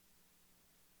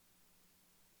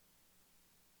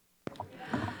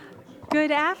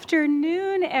Good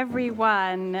afternoon,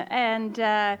 everyone,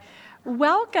 and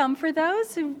welcome. For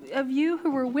those of you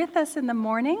who were with us in the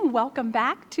morning, welcome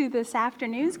back to this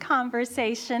afternoon's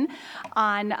conversation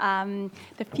on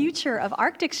the future of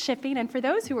Arctic shipping. And for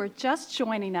those who are just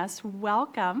joining us,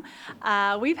 welcome.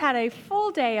 We've had a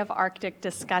full day of Arctic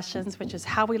discussions, which is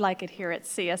how we like it here at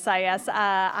CSIS.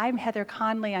 I'm Heather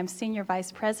Conley. I'm Senior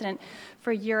Vice President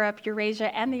for Europe,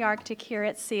 Eurasia, and the Arctic here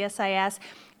at CSIS.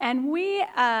 And we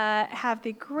have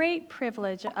the great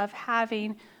privilege of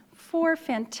having four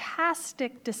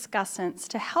fantastic discussants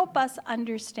to help us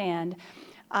understand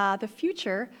the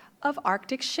future of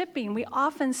Arctic shipping. We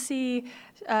often see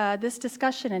this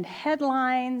discussion in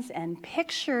headlines and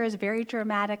pictures, very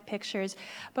dramatic pictures,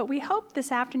 but we hope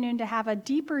this afternoon to have a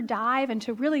deeper dive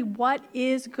into really what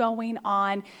is going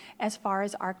on as far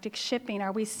as Arctic shipping.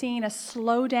 Are we seeing a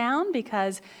slowdown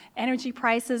because energy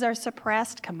prices are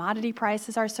suppressed, commodity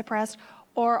prices are suppressed,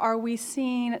 or are we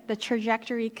seeing the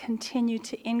trajectory continue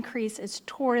to increase as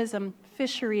tourism,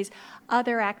 fisheries,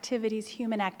 other activities,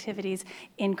 human activities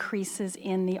increases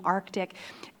in the Arctic?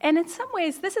 And in some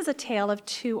ways, this is a tale of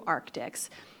two Arctics.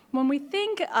 When we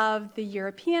think of the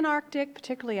European Arctic,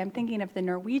 particularly I'm thinking of the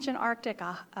Norwegian Arctic,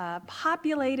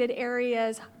 populated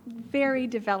areas, very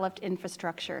developed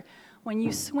infrastructure. When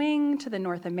you swing to the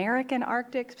North American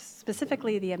Arctic,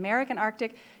 specifically the American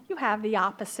Arctic, you have the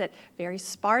opposite, very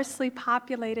sparsely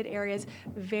populated areas,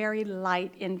 very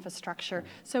light infrastructure.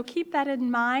 So keep that in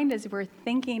mind as we're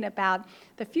thinking about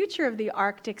the future of the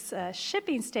Arctic's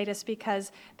shipping status,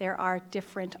 because there are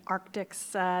different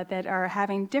Arctics that are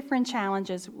having different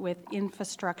challenges with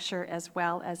infrastructure as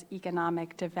well as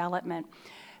economic development.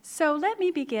 So let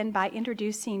me begin by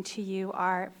introducing to you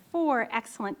our four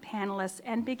excellent panelists,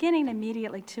 and beginning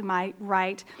immediately to my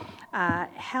right,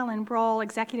 Helen Brohl,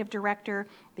 Executive Director,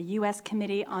 the U.S.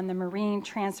 Committee on the Marine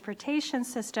Transportation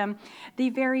System, the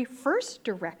very first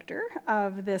director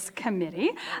of this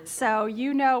committee. So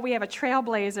you know we have a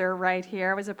trailblazer right here.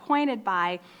 I was appointed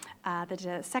by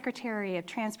the Secretary of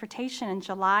Transportation in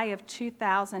July of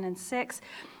 2006.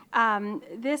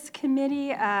 This committee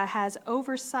has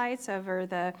oversights over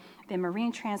the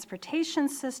marine transportation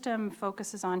system,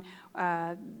 focuses on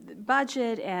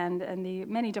budget and the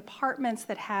many departments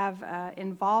that have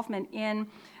involvement in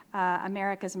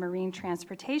America's marine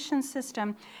transportation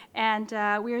system. And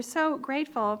we are so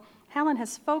grateful. Helen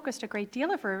has focused a great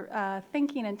deal of her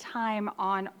thinking and time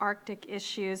on Arctic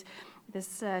issues.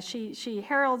 She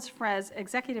heralds as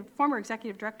former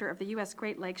executive director of the U.S.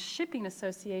 Great Lakes Shipping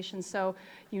Association, so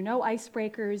you know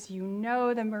icebreakers, you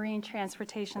know the marine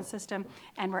transportation system,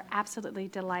 and we're absolutely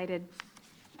delighted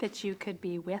that you could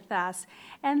be with us.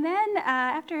 And then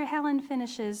after Helen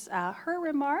finishes her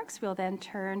remarks, we'll then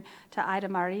turn to Ida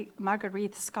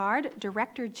Skard,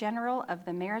 Director General of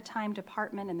the Maritime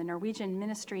Department in the Norwegian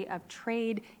Ministry of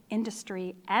Trade,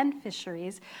 Industry, and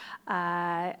Fisheries.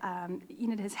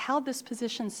 Enid has held this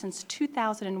position since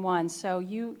 2001, so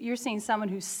you're seeing someone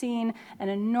who's seen an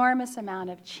enormous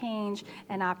amount of change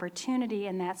and opportunity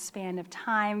in that span of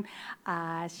time.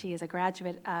 She is a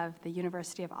graduate of the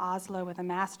University of Oslo with a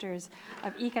Master's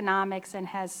of Economics and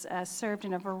has served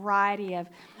in a variety of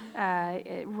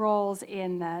roles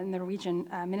in the Norwegian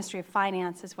Ministry of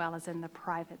Finance as well as in the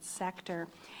private sector.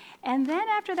 And then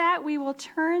after that, we will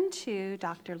turn to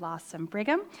Dr. Lawson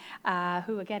Brigham,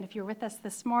 who, again, if you're with us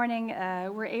this morning,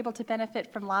 we're able to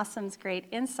benefit from Lawson's great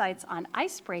insights on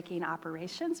ice-breaking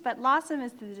operations. But Lawson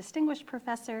is the Distinguished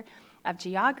Professor of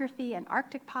Geography and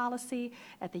Arctic Policy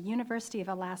at the University of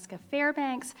Alaska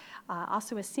Fairbanks,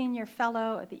 also a Senior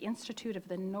Fellow at the Institute of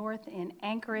the North in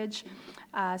Anchorage.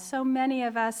 So many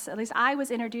of us, at least I was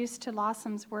introduced to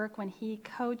Lawson's work when he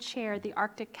co-chaired the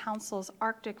Arctic Council's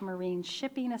Arctic Marine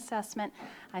Shipping Assessment.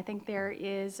 I think there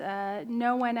is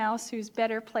no one else who's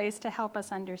better placed to help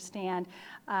us understand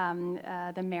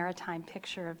the maritime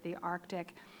picture of the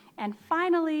Arctic. And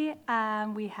finally,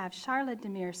 we have Charlotte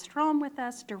Demeer Strøm with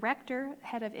us, Director,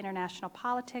 Head of International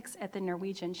Politics at the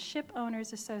Norwegian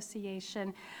Shipowners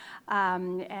Association.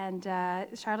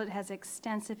 Charlotte has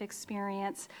extensive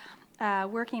experience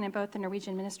working in both the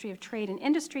Norwegian Ministry of Trade and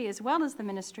Industry as well as the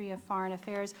Ministry of Foreign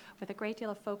Affairs, with a great deal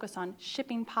of focus on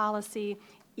shipping policy,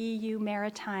 EU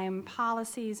maritime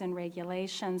policies and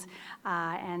regulations,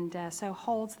 so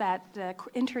holds that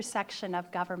intersection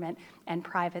of government and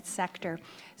private sector.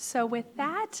 So with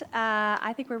that,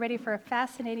 I think we're ready for a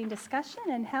fascinating discussion.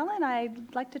 And Helen,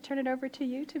 I'd like to turn it over to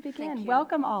you to begin. Thank you.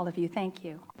 Welcome all of you. Thank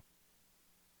you.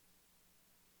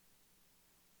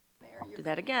 Do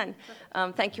that again.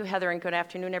 Thank you, Heather, and good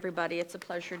afternoon, everybody. It's a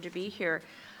pleasure to be here.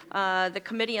 The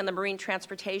Committee on the Marine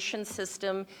Transportation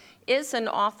System is an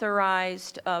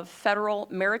authorized federal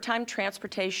maritime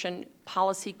transportation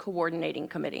policy coordinating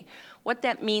committee. What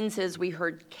that means is we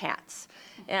heard CATS.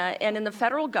 And in the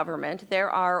federal government, there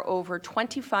are over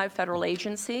 25 federal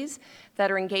agencies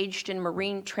that are engaged in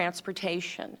marine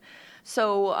transportation.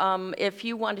 So if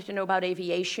you wanted to know about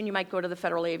aviation, you might go to the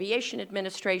Federal Aviation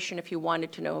Administration. If you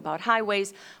wanted to know about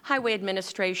highways, Highway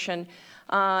Administration,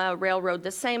 railroad,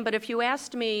 the same. But if you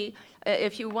asked me,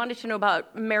 if you wanted to know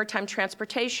about maritime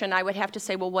transportation, I would have to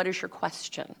say, well, what is your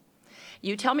question?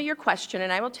 You tell me your question,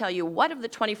 and I will tell you what of the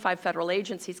 25 federal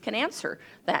agencies can answer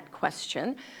that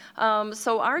question.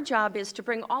 So our job is to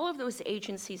bring all of those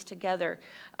agencies together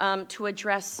to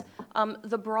address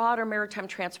the broader maritime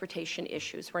transportation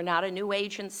issues. We're not a new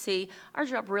agency. Our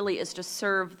job really is to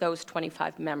serve those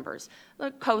 25 members. The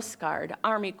Coast Guard,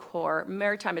 Army Corps,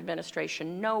 Maritime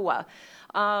Administration, NOAA,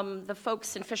 the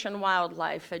folks in Fish and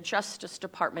Wildlife, Justice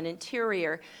Department,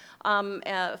 Interior,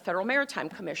 Federal Maritime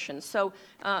Commission. So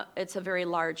it's a very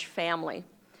large family.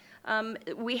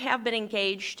 We have been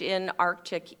engaged in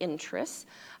Arctic interests.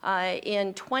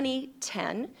 In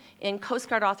 2010, in Coast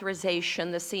Guard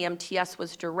authorization, the CMTS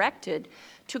was directed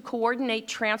to coordinate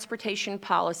transportation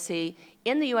policy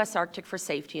in the U.S. Arctic for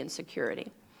safety and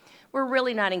security. We're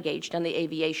really not engaged on the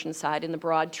aviation side in the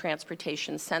broad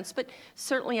transportation sense, but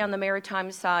certainly on the maritime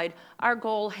side, our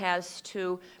goal has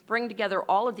to bring together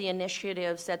all of the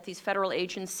initiatives that these federal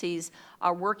agencies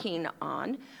are working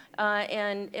on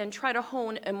and try to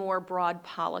hone a more broad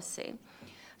policy.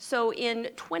 So in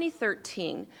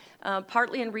 2013,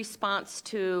 partly in response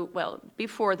to, well,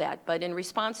 before that, but in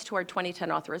response to our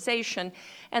 2010 authorization,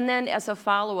 and then as a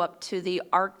follow-up to the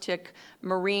Arctic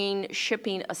Marine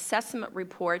Shipping Assessment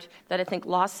Report that I think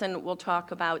Lawson will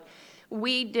talk about,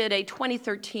 we did a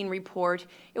 2013 report.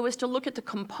 It was to look at the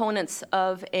components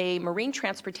of a marine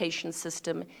transportation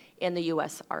system in the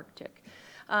U.S. Arctic.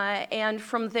 And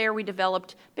from there, we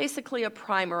developed basically a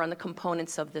primer on the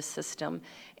components of this system.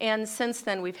 And since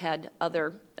then, we've had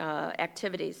other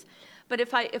activities. But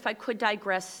if I could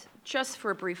digress just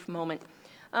for a brief moment,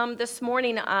 this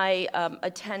morning I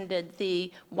attended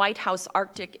the White House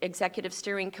Arctic Executive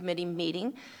Steering Committee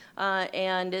meeting,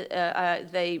 and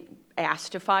they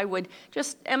asked if I would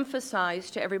just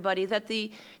emphasize to everybody that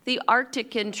the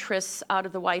Arctic interests out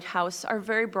of the White House are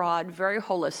very broad, very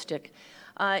holistic.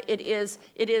 It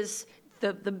is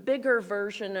the bigger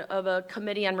version of a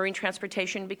Committee on Marine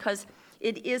Transportation because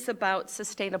it is about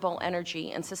sustainable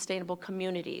energy and sustainable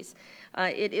communities.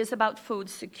 It is about food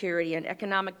security and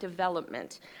economic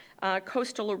development,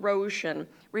 coastal erosion,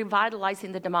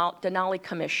 revitalizing the Denali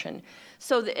Commission.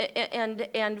 So,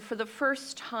 and for the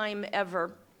first time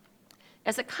ever,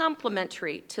 as a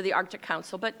complementary to the Arctic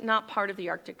Council, but not part of the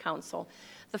Arctic Council,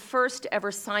 the first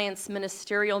ever science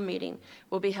ministerial meeting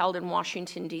will be held in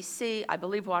Washington, D.C., I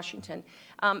believe Washington,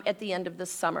 at the end of the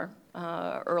summer,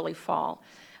 early fall.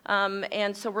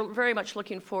 And so we're very much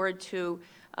looking forward to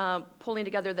pulling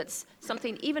together that's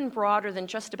something even broader than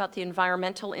just about the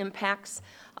environmental impacts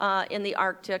in the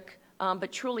Arctic,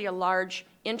 but truly a large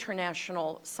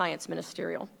international science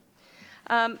ministerial.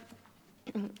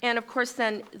 And of course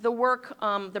then the work,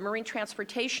 the marine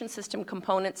transportation system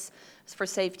components for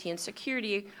safety and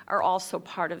security are also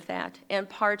part of that and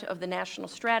part of the national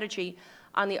strategy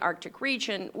on the Arctic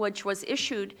region, which was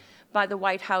issued by the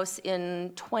White House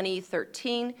in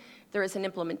 2013. There is an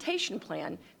implementation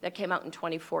plan that came out in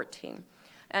 2014.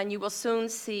 And you will soon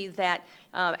see that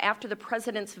after the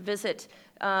President's visit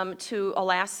to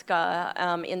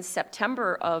Alaska in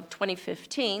September of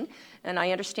 2015, and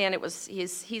I understand it was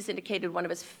he's indicated one of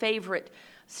his favorite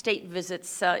state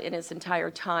visits in his entire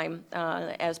time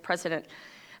as president,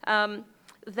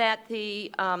 that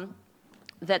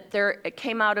there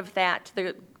came out of that,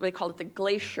 they call it the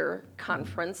Glacier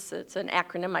Conference. It's an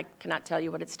acronym. I cannot tell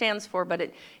you what it stands for, but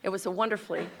it was a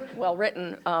wonderfully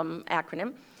well-written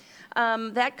acronym.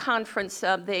 That conference,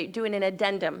 they're doing an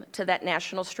addendum to that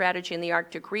national strategy in the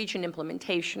Arctic region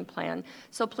implementation plan.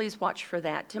 So please watch for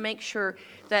that to make sure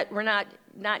that we're not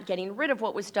getting rid of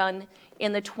what was done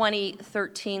in the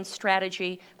 2013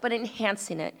 strategy, but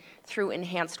enhancing it through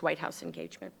enhanced White House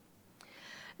engagement.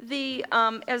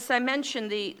 As I mentioned,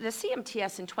 the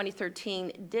CMTS in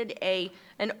 2013 did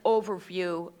an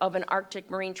overview of an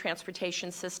Arctic marine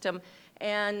transportation system.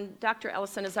 And Dr.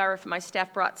 Ellison Azara from my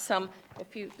staff brought some.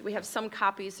 We have some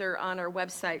copies are on our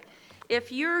website.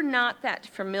 If you're not that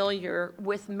familiar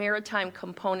with maritime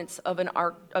components of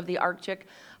the Arctic,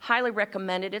 highly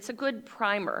recommend it. It's a good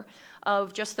primer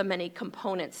of just the many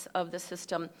components of the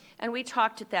system. And we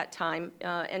talked at that time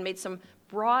and made some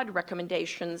broad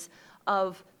recommendations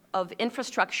of of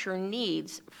infrastructure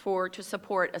needs to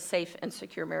support a safe and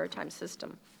secure maritime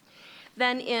system.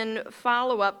 Then in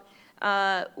follow-up,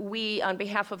 we, on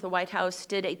behalf of the White House,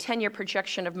 did a 10-year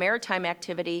projection of maritime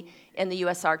activity in the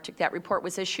U.S. Arctic. That report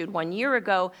was issued 1 year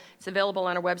ago. It's available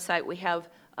on our website. We have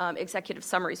executive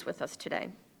summaries with us today.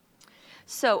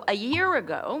 So a year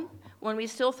ago, when we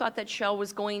still thought that Shell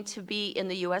was going to be in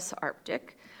the U.S.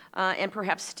 Arctic, and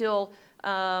perhaps still,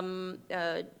 I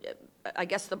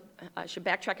should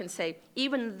backtrack and say,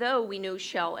 even though we knew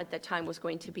Shell at that time was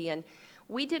going to be in,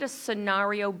 we did a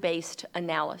scenario-based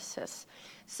analysis.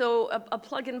 So a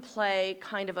plug-and-play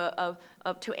kind of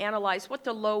to analyze what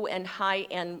the low and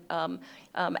high-end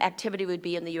activity would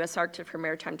be in the U.S. Arctic for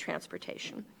maritime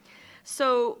transportation.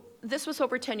 So this was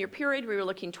over a 10-year period. We were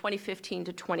looking 2015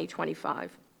 to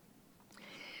 2025.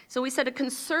 So we set a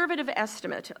conservative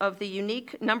estimate of the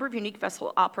number of unique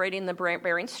vessels operating in the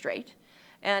Bering Strait.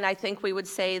 And I think we would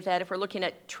say that if we're looking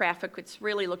at traffic, it's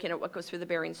really looking at what goes through the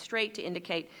Bering Strait to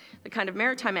indicate the kind of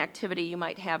maritime activity you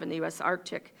might have in the U.S.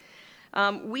 Arctic.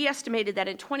 We estimated that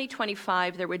in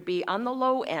 2025 there would be, on the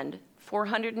low end,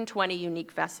 420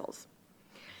 unique vessels.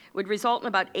 It would result in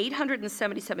about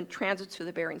 877 transits through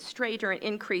the Bering Strait, or an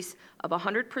increase of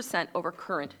 100% over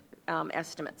current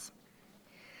estimates.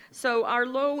 So our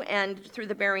low end through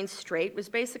the Bering Strait was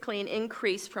basically an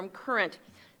increase from current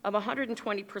of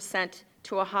 120%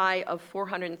 to a high of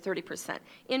 430%.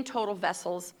 In total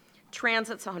vessels,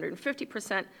 transits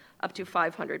 150% up to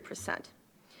 500%.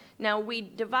 Now, we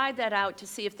divide that out to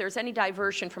see if there's any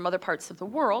diversion from other parts of the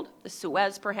world, the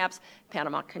Suez perhaps,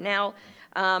 Panama Canal,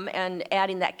 and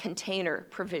adding that container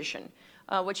provision,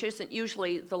 which isn't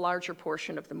usually the larger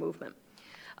portion of the movement.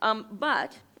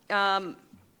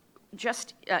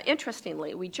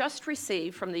 Interestingly, we just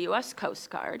received from the U.S. Coast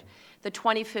Guard the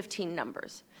 2015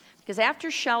 numbers. Because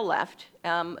after Shell left,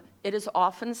 it is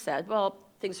often said, well,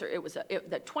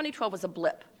 that 2012 was a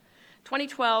blip.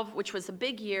 2012, which was a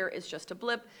big year, is just a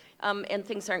blip, and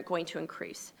things aren't going to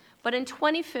increase. But in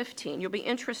 2015, you'll be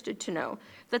interested to know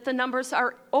that the numbers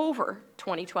are over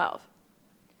 2012.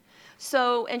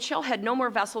 So, and Shell had no more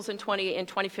vessels in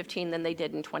 2015 than they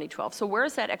did in 2012. So where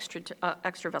is that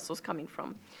extra vessels coming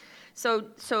from? So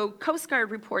Coast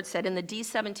Guard reports that in the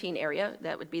D17 area,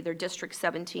 that would be their District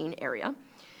 17 area,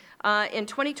 in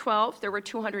 2012, there were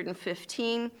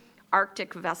 215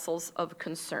 Arctic vessels of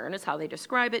concern, is how they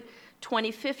describe it.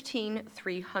 2015,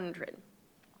 300.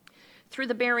 Through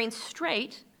the Bering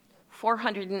Strait,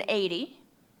 480.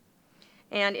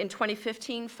 And in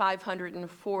 2015,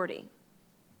 540.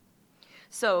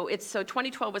 So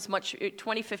 2012 was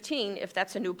 2015, if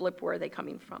that's a new blip, where are they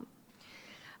coming from?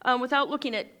 Without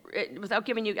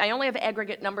giving you, I only have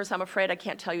aggregate numbers, I'm afraid. I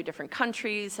can't tell you different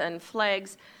countries and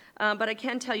flags, but I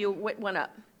can tell you what went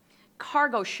up.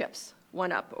 Cargo ships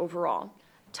went up overall.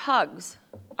 Tugs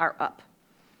are up.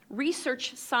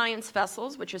 Research science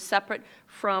vessels, which is separate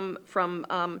from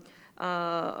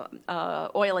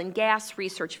oil and gas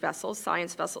research vessels,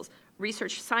 science vessels.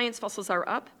 Research science vessels are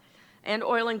up, and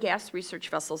oil and gas research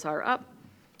vessels are up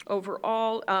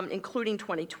overall, including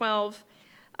 2012.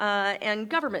 And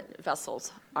government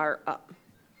vessels are up.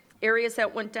 Areas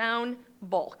that went down,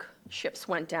 bulk ships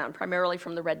went down, primarily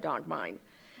from the Red Dog mine.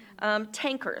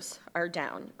 Tankers are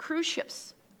down, cruise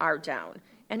ships are down,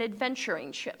 and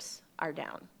adventuring ships are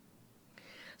down.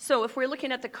 So if we're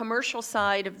looking at the commercial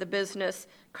side of the business,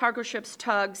 cargo ships,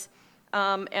 tugs,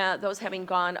 those having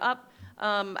gone up,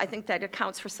 I think that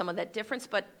accounts for some of that difference,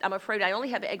 but I'm afraid I only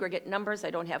have aggregate numbers. I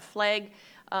don't have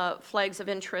flags of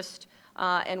interest,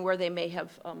 and where they may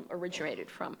have originated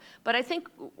from. But I think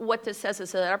what this says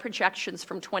is that our projections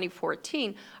from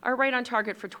 2014 are right on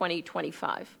target for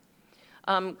 2025.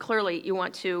 Clearly, you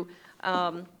want to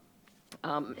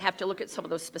have to look at some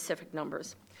of those specific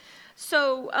numbers.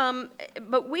 So,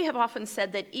 but we have often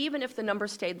said that even if the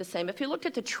numbers stayed the same, if you looked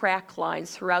at the track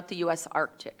lines throughout the U.S.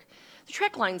 Arctic, the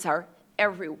track lines are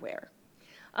everywhere.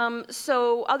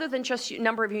 So other than just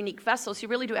number of unique vessels, you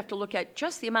really do have to look at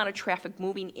just the amount of traffic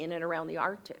moving in and around the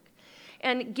Arctic.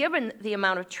 And given the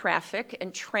amount of traffic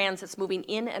and transits moving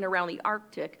in and around the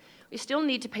Arctic, we still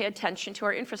need to pay attention to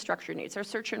our infrastructure needs, our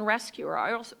search and rescue,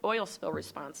 our oil spill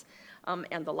response,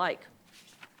 and the like.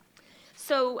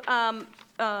 So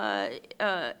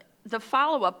the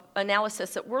follow-up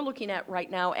analysis that we're looking at right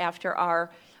now after our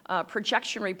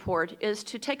projection report is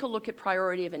to take a look at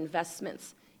priority of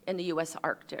investments in the U.S.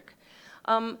 Arctic.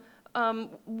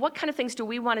 What kind of things do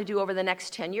we want to do over the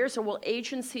next 10 years, or will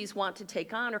agencies want to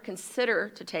take on or consider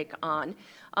to take on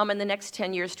in the next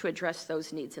 10 years to address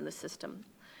those needs in the system?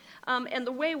 And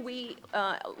the way we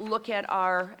look at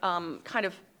our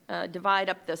divide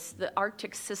up the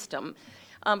Arctic system,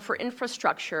 for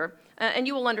infrastructure, and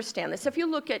you will understand this. If you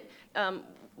look at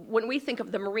when we think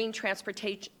of the marine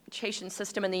transportation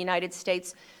system in the United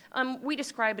States, we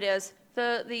describe it as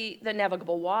the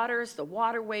navigable waters, the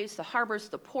waterways, the harbors,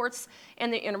 the ports,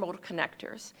 and the intermodal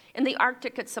connectors. In the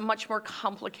Arctic, it's a much more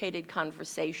complicated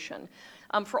conversation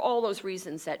for all those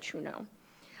reasons that you know.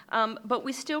 But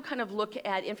we still kind of look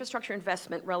at infrastructure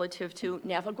investment relative to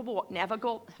navigable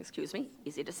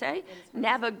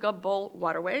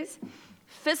waterways,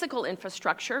 physical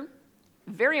infrastructure,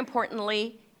 very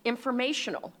importantly,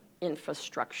 informational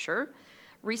infrastructure,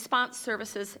 response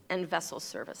services, and vessel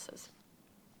services.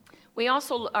 We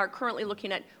also are currently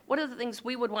looking at what are the things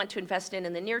we would want to invest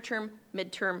in the near term,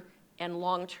 midterm, and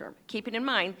long term. Keeping in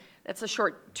mind, that's a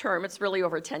short term, it's really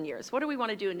over 10 years. What do we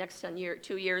want to do in the next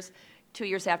 2 years, 2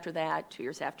 years after that, 2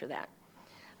 years after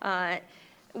that?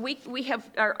 We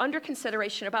are under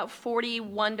consideration about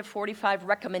 41 to 45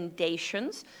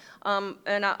 recommendations,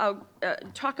 and I'll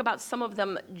talk about some of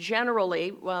them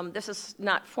generally. This is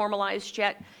not formalized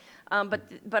yet,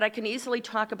 but I can easily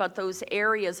talk about those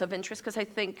areas of interest because I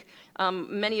think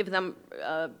many of them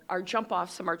are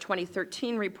jump-offs from our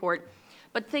 2013 report,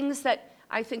 but things that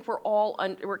I think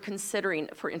we're considering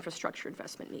for infrastructure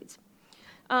investment needs.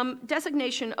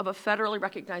 Designation of a federally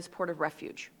recognized port of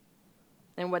refuge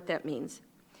and what that means.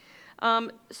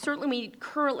 Certainly we need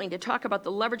currently to talk about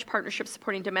the leverage partnership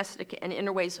supporting domestic and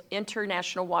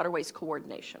international waterways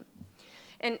coordination.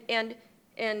 And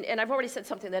I've already said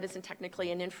something that isn't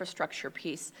technically an infrastructure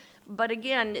piece, but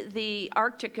again, the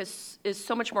Arctic is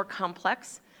so much more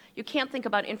complex. You can't think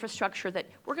about infrastructure that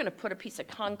we're going to put a piece of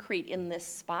concrete in this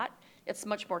spot. It's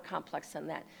much more complex than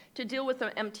that. To deal with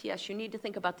the MTS, you need to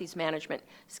think about these management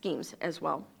schemes as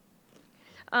well.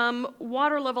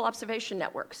 Water level observation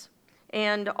networks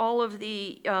and all of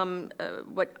the,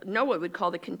 what NOAA would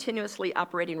call the continuously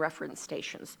operating reference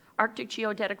stations, Arctic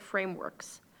geodetic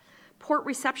frameworks, port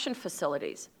reception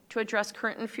facilities to address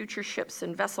current and future ships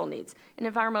and vessel needs, and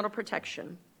environmental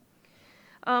protection.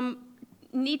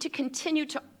 Need to continue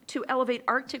to elevate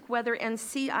Arctic weather and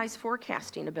sea ice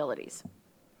forecasting abilities.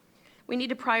 We need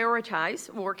to prioritize,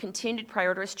 or continue to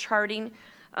prioritize, charting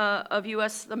of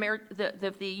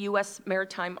the U.S.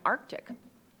 maritime Arctic.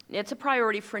 It's a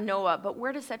priority for NOAA, but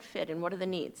where does that fit and what are the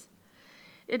needs?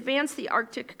 Advance the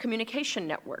Arctic communication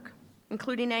network,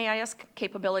 including AIS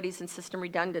capabilities and system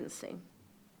redundancy.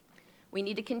 We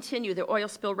need to continue the oil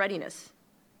spill readiness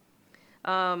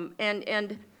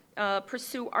and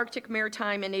pursue Arctic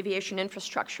maritime and aviation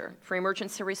infrastructure for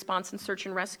emergency response and search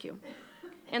and rescue.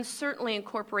 And certainly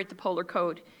incorporate the Polar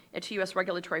Code into U.S.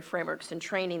 regulatory frameworks and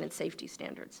training and safety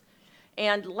standards.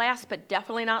 And last but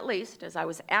definitely not least, as I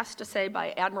was asked to say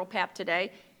by Admiral Papp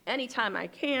today, anytime I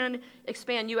can,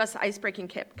 expand U.S. icebreaking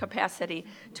capacity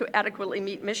to adequately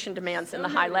meet mission demands in the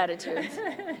high latitudes.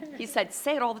 He said,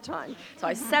 say it all the time. So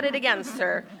I said it again,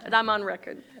 sir, and I'm on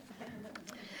record.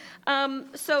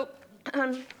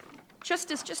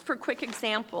 Just for a quick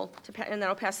example, and then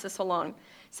I'll pass this along.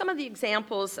 Some of the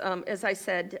examples, as I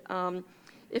said,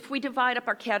 if we divide up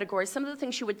our categories, some of the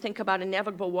things you would think about in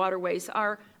navigable waterways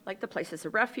are like the places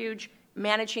of refuge,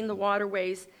 managing the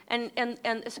waterways, and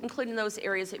including those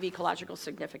areas of ecological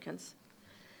significance.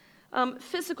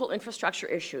 Physical infrastructure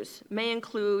issues may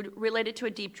include related to a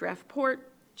deep draft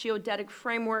port, geodetic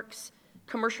frameworks,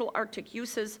 commercial Arctic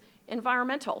uses,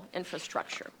 environmental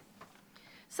infrastructure.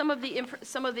 Some of the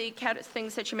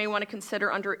things that you may want to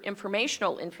consider under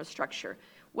informational infrastructure,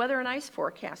 weather and ice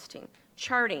forecasting,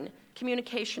 charting,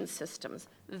 communication systems,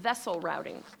 vessel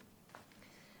routing.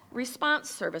 Response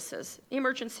services,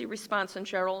 emergency response in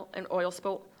general, and oil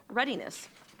spill readiness.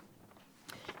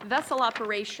 Vessel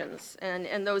operations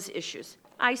and those issues,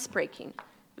 ice breaking,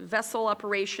 vessel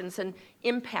operations and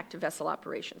impact to vessel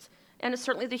operations, and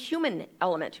certainly the human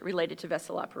element related to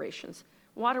vessel operations,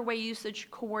 waterway usage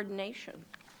coordination.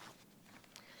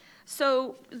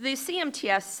 So the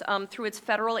CMTS, through its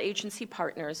federal agency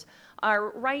partners, are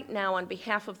right now on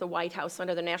behalf of the White House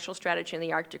under the National Strategy in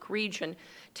the Arctic region,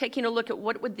 taking a look at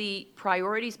what would the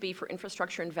priorities be for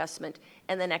infrastructure investment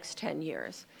in the next 10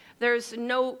 years. There's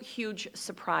no huge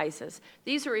surprises.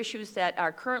 These are issues that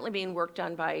are currently being worked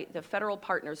on by the federal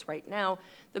partners right now.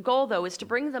 The goal, though, is to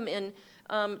bring them in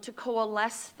to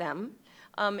coalesce them,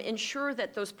 ensure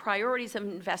that those priorities of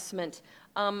investment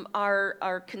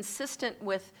are consistent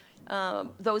with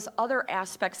those other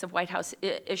aspects of White House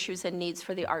issues and needs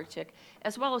for the Arctic,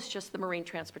 as well as just the marine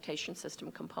transportation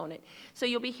system component. So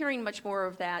you'll be hearing much more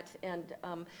of that, and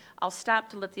I'll stop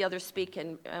to let the others speak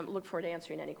and look forward to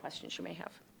answering any questions you may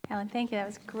have. Helen, thank you. That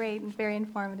was great and very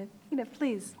informative. Ida,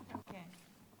 please. Okay.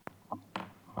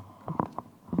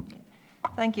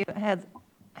 Thank you,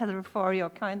 Heather, for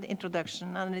your kind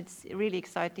introduction, and it's really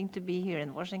exciting to be here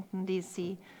in Washington,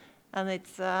 D.C., and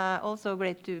it's also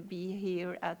great to be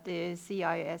here at the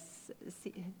CSIS,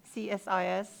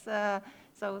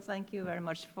 so thank you very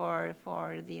much for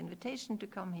the invitation to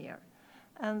come here.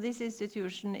 And this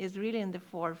institution is really in the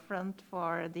forefront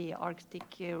for the Arctic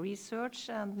research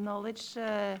and knowledge,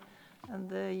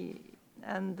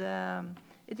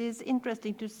 it is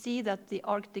interesting to see that the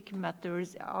Arctic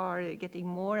matters are getting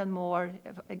more and more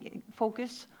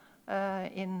focus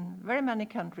in very many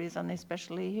countries, and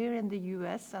especially here in the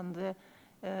U.S., and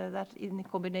that in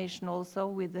combination also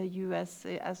with the U.S.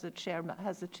 as the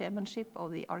chairmanship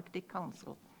of the Arctic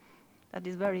Council. That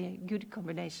is very good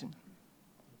combination.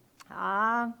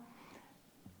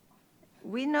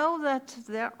 We know that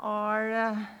there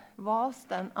are vast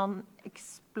and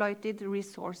unexploited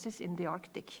resources in the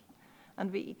Arctic, and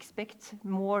we expect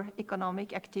more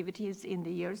economic activities in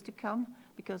the years to come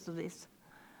because of this.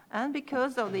 And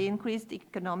because of the increased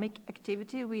economic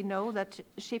activity, we know that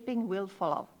shipping will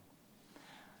follow.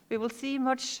 We will see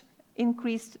much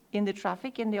increase in the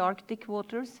traffic in the Arctic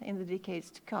waters in the decades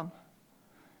to come.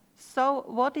 So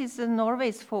what is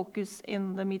Norway's focus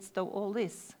in the midst of all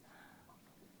this?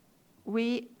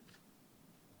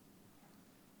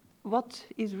 What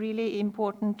is really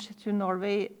important to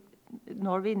Norway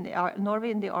in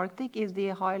the Arctic is the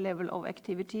high level of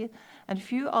activity, and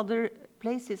few other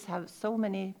places have so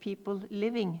many people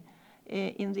living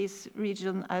in this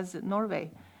region as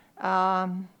Norway.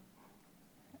 In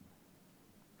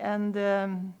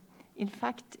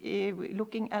fact,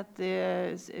 looking at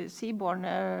the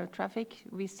seaborne traffic,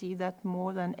 we see that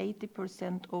more than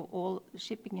 80% of all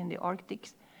shipping in the Arctic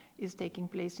is taking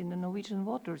place in the Norwegian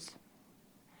waters.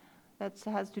 That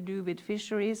has to do with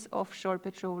fisheries, offshore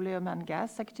petroleum and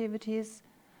gas activities,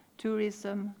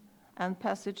 tourism, and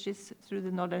passages through the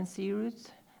Northern Sea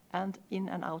routes and in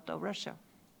and out of Russia.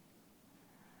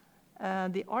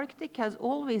 The Arctic has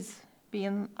always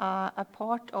been a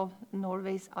part of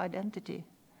Norway's identity.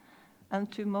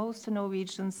 And to most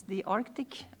Norwegians, the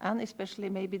Arctic, and especially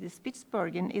maybe the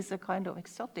Spitsbergen, is a kind of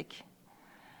exotic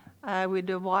with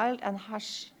a wild and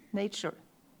harsh nature.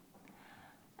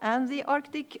 And the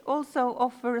Arctic also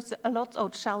offers a lot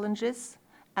of challenges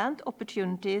and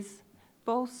opportunities,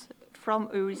 both from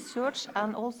a research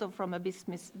and also from a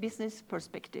business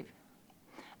perspective.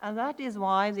 And that is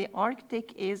why the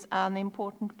Arctic is an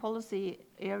important policy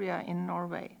area in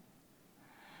Norway.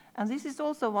 And this is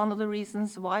also one of the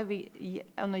reasons why we,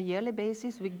 on a yearly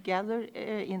basis, we gather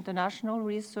international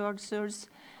researchers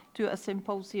to a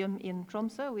symposium in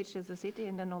Tromsø, which is a city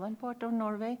in the northern part of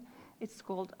Norway. It's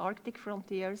called Arctic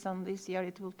Frontiers, and this year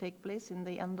it will take place in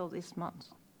the end of this month.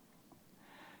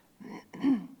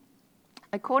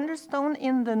 A cornerstone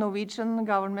in the Norwegian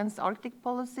government's Arctic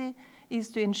policy is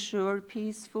to ensure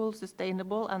peaceful,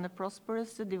 sustainable, and a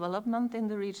prosperous development in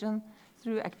the region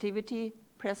through activity,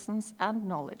 presence, and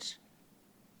knowledge.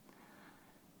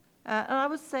 And I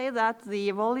would say that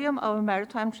the volume of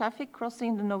maritime traffic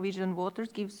crossing the Norwegian waters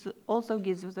also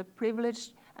gives us a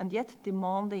privileged and yet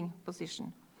demanding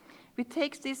position. We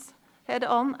take this head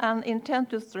on and intend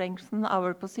to strengthen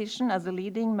our position as a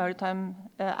leading maritime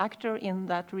actor in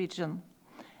that region.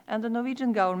 And the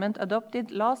Norwegian government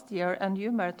adopted last year a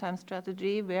new maritime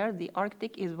strategy where the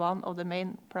Arctic is one of the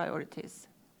main priorities.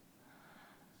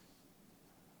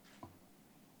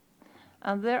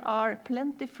 And there are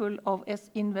plentiful of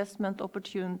investment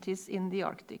opportunities in the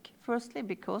Arctic. Firstly,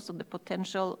 because of the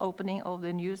potential opening of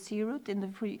the new sea route in the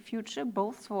future,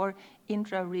 both for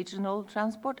intra-regional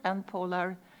transport and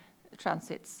polar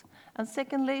transits. And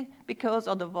secondly, because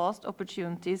of the vast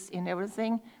opportunities in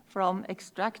everything from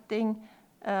extracting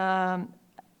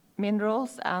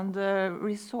minerals and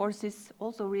resources,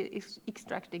 also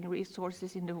extracting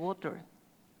resources in the water.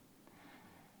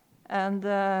 And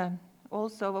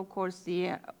also, of course,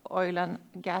 the oil and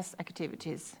gas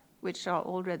activities, which are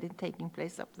already taking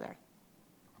place up there.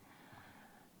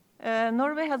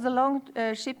 Norway has a long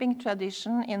shipping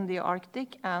tradition in the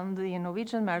Arctic, and the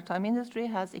Norwegian maritime industry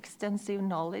has extensive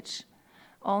knowledge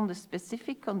on the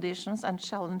specific conditions and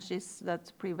challenges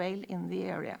that prevail in the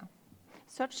area,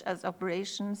 such as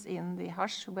operations in the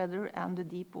harsh weather and the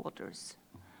deep waters.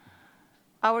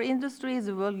 Our industry is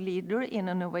a world leader in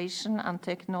innovation and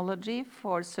technology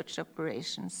for such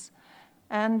operations,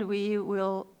 and we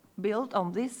will build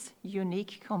on this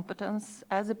unique competence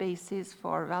as a basis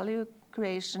for value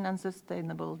creation and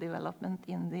sustainable development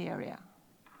in the area.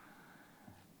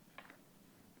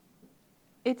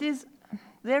 It is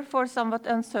therefore somewhat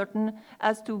uncertain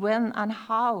as to when and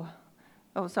how,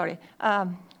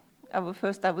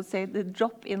 first I would say the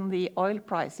drop in the oil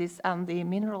prices and the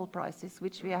mineral prices,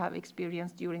 which we have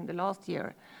experienced during the last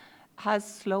year, has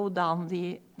slowed down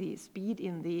the speed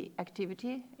in the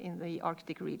activity in the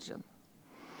Arctic region.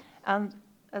 And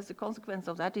as a consequence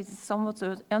of that, it is somewhat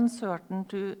uncertain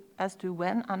as to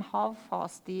when and how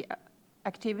fast the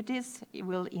activities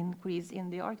will increase in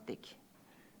the Arctic.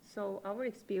 So our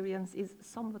experience is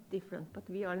somewhat different, but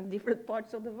we are in different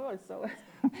parts of the world, so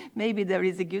maybe there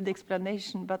is a good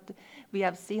explanation, but we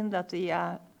have seen that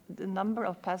the number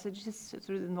of passages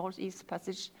through the Northeast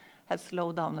Passage has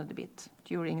slowed down a bit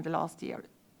during the last year.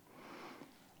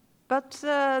 But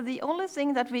the only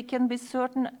thing that we can be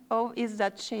certain of is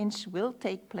that change will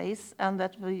take place and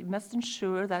that we must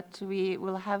ensure that we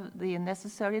will have the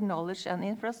necessary knowledge and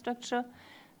infrastructure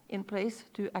in place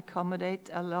to accommodate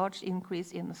a large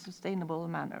increase in a sustainable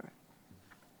manner.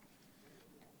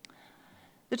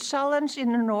 The challenge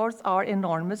in the north are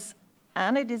enormous,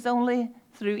 and it is only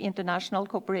through international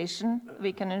cooperation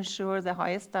we can ensure the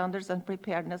highest standards and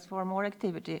preparedness for more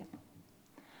activity.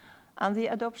 And the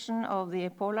adoption of the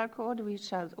Polar Code, which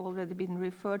has already been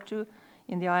referred to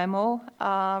in the IMO,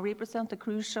 represent a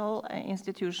crucial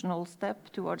institutional step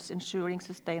towards ensuring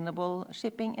sustainable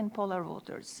shipping in polar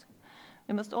waters.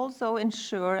 We must also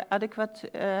ensure adequate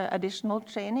additional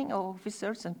training of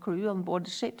officers and crew on board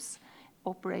ships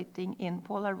operating in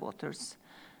polar waters.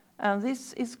 And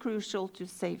this is crucial to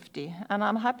safety. And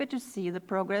I'm happy to see the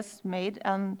progress made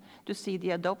and to see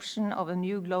the adoption of a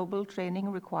new global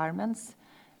training requirements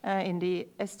in the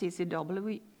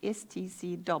STCW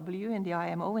in the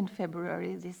IMO in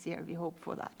February this year. We hope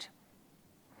for that.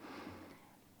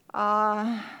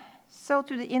 So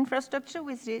to the infrastructure,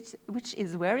 which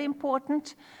is very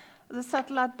important, the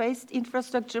satellite-based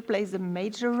infrastructure plays a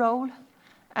major role,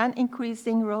 an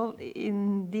increasing role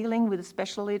in dealing with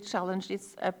especially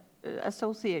challenges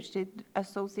associated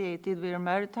with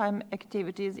maritime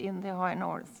activities in the high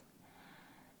north.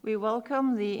 We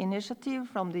welcome the initiative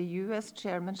from the US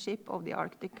chairmanship of the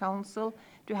Arctic Council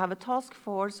to have a task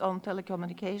force on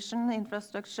telecommunication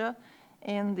infrastructure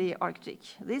in the Arctic.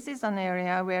 This is an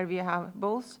area where we have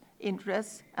both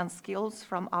interests and skills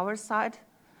from our side,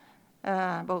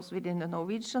 both within the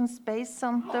Norwegian Space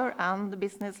Center and the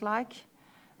business-like,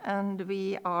 and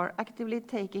we are actively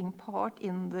taking part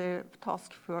in the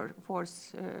task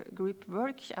force group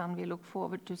work, and we look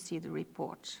forward to see the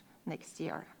report next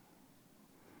year.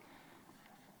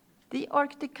 The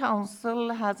Arctic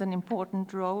Council has an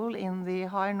important role in the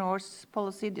High North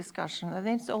policy discussion, and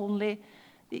it's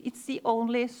the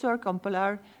only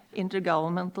circumpolar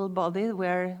intergovernmental body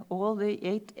where all the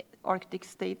 8 Arctic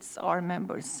states are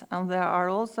members, and there are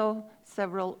also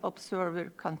several observer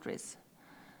countries.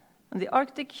 And the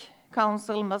Arctic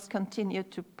Council must continue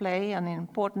to play an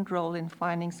important role in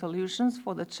finding solutions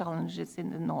for the challenges in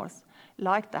the north,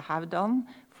 like they have done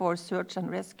for search and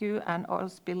rescue and oil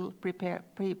spill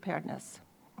preparedness.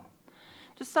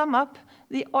 To sum up,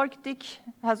 the Arctic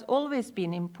has always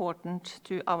been important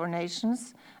to our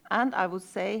nations, and I would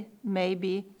say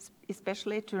maybe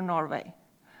especially to Norway.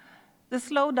 The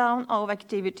slowdown of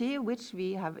activity, which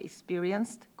we have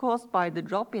experienced, caused by the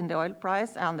drop in the oil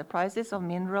price and the prices of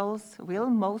minerals, will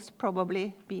most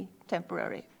probably be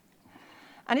temporary.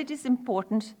 And it is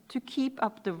important to keep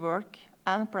up the work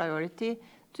and priority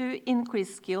to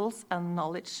increase skills and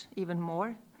knowledge even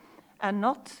more, and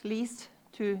not least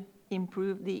to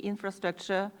improve the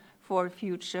infrastructure for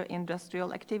future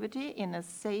industrial activity in a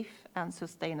safe and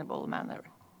sustainable manner.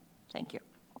 Thank you.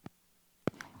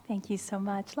 Thank you so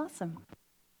much. Lawson.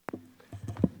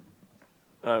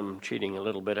 I'm cheating a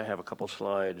little bit. I have a couple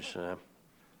slides,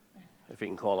 if you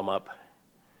can call them up.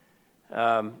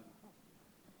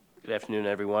 Good afternoon,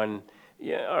 everyone.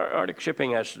 Yeah, Arctic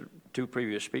shipping, as 2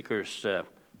 previous speakers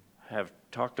have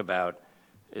talked about,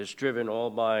 is driven all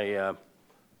by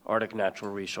Arctic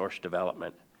natural resource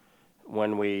development.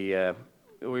 When we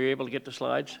were you able to get the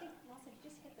slides? Lawson,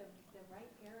 just hit the right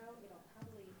arrow. It'll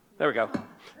probably... There we go.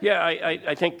 Yeah,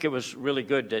 I think it was really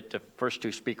good that the first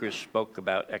 2 speakers spoke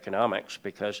about economics,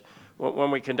 because when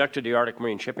we conducted the Arctic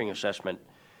Marine Shipping Assessment,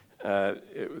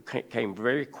 it came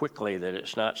very quickly that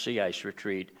it's not sea ice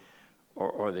retreat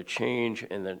or the change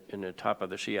in the top of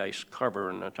the sea ice cover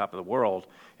and the top of the world.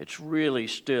 It's really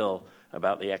still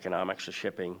about the economics of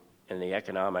shipping and the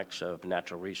economics of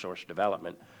natural resource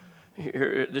development.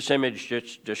 Here, this image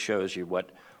just shows you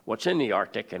what's in the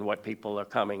Arctic and what people are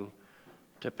coming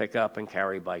to pick up and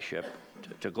carry by ship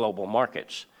to global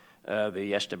markets.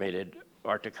 The estimated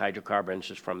Arctic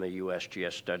hydrocarbons is from the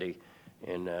USGS study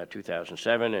in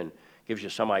 2007 and gives you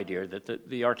some idea that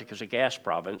the Arctic is a gas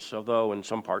province, although in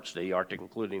some parts of the Arctic,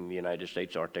 including the United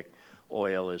States Arctic,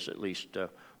 oil is at least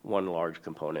one large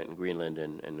component in Greenland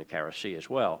and the Kara Sea as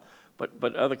well.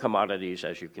 But other commodities,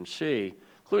 as you can see,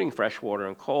 including fresh water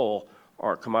and coal,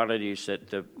 are commodities that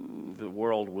the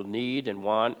world will need and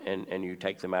want, and you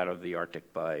take them out of the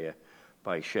Arctic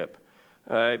by ship.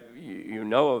 You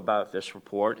know about this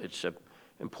report. It's an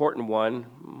important one,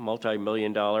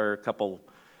 multi-million-dollar, couple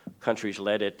countries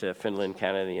led it, Finland,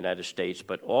 Canada, and the United States,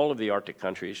 but all of the Arctic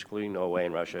countries, including Norway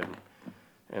and Russia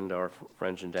and our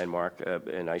friends in Denmark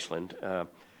and Iceland,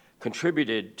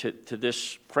 contributed to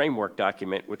this framework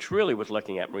document, which really was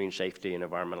looking at marine safety and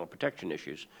environmental protection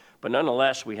issues. But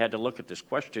nonetheless, we had to look at this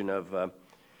question of,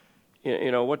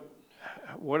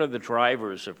 what are the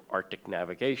drivers of Arctic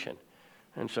navigation?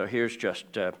 And so here's just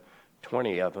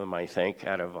 20 of them, I think,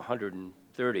 out of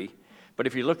 130. But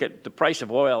if you look at the price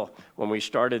of oil when we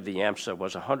started the AMSA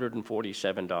was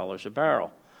 $147 a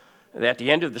barrel. At the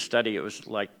end of the study, it was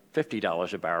like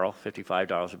 $50 a barrel,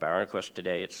 $55 a barrel. Of course,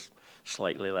 today it's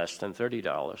slightly less than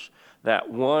 $30.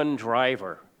 That one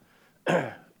driver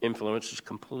influences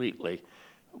completely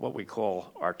what we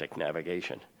call Arctic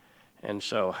navigation. And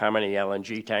so how many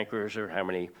LNG tankers or how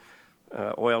many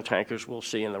oil tankers we'll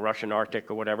see in the Russian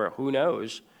Arctic or whatever, who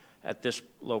knows, at this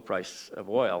low price of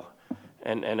oil.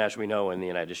 And as we know in the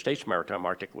United States maritime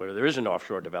Arctic, where there is an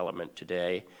offshore development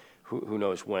today, who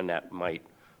knows when that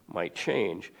might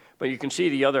change. But you can see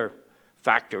the other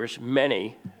factors,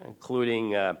 many,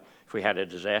 including if we had a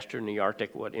disaster in the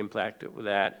Arctic, what impact it with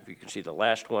that. If you can see the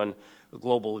last one, the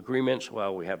global agreements,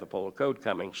 well, we have the Polar Code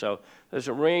coming. So there's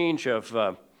a range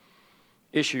of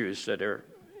issues that are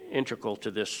integral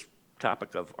to this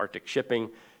topic of Arctic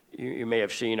shipping. You may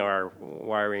have seen our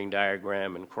wiring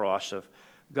diagram and cross of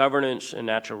governance and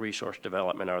natural resource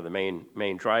development are the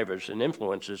main drivers and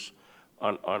influences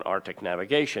on Arctic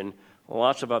navigation.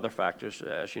 Lots of other factors,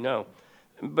 as you know.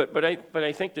 But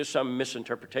I think there's some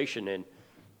misinterpretation in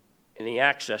the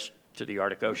access to the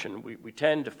Arctic Ocean. We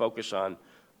tend to focus on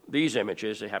these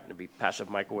images. They happen to be passive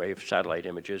microwave satellite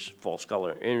images, false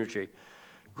color imagery.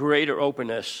 Greater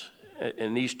openness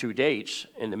in these two dates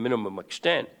in the minimum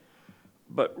extent,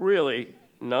 but really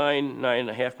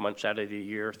 9.5 months out of the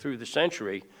year through the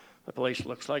century, the place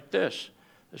looks like this.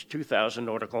 There's 2,000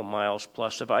 nautical miles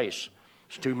plus of ice.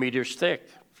 It's 2 meters thick.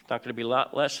 It's not going to be a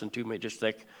lot less than 2 meters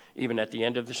thick even at the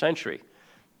end of the century.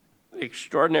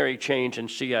 Extraordinary change in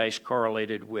sea ice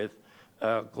correlated with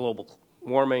global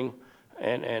warming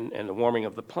and the warming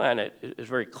of the planet is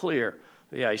very clear.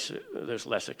 The ice, there's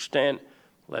less extent,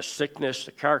 less thickness,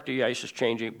 the character of the ice is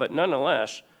changing, but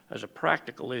nonetheless, as a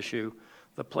practical issue,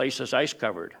 the place is ice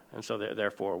covered, and so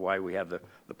therefore why we have the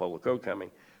Polar Code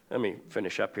coming. Let me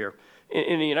finish up here.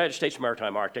 In the United States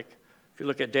maritime Arctic, if you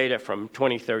look at data from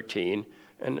 2013,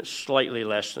 and it's slightly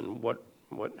less than what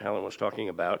Helen was talking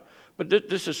about, but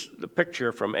this is the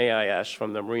picture from AIS,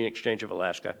 from the Marine Exchange of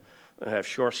Alaska. They have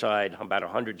shoreside, about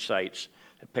 100 sites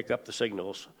that pick up the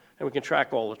signals, and we can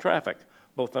track all the traffic,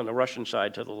 both on the Russian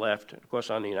side to the left, and of course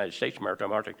on the United States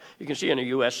maritime Arctic. You can see on the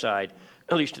U.S. side,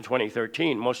 at least in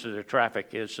 2013, most of the traffic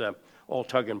is all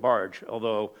tug and barge,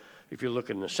 although if you look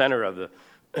in the center of the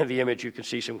image, you can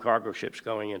see some cargo ships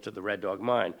going into the Red Dog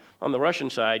mine. On the Russian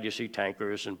side, you see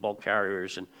tankers and bulk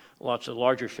carriers and lots of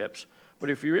larger ships. But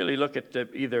if you really look at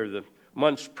either the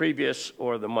months previous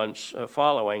or the months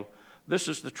following, this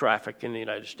is the traffic in the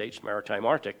United States maritime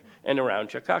Arctic and around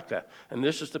Chukotka. And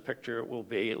this is the picture it will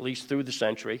be, at least through the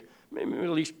century, maybe at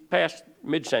least past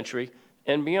mid-century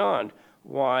and beyond.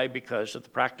 Why? Because of the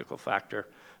practical factor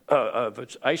of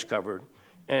its ice covered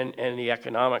and the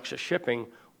economics of shipping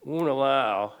won't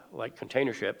allow, like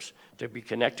container ships, to be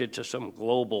connected to some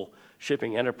global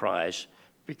shipping enterprise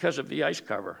because of the ice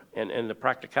cover and the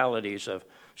practicalities of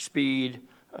speed,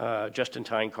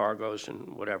 just-in-time cargoes,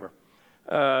 and whatever.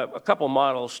 A couple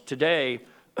models today,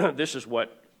 this is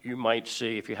what you might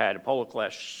see if you had a Polo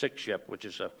Class 6 ship, which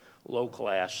is a low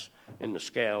class in the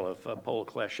scale of Polo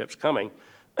Class ships coming.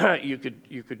 You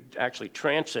could actually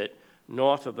transit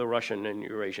north of the Russian and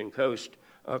Eurasian coast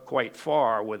quite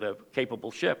far with a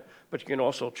capable ship, but you can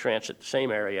also transit the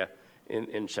same area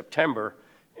in September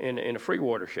in a free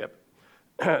water ship.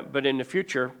 But in the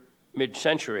future,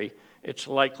 mid-century, it's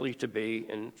likely to be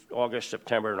in August,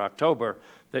 September, and October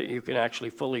that you can actually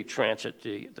fully transit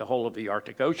the whole of the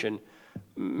Arctic Ocean,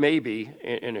 maybe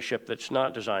in a ship that's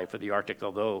not designed for the Arctic,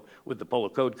 although with the Polar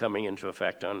Code coming into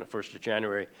effect on the 1st of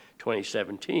January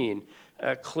 2017,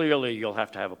 clearly you'll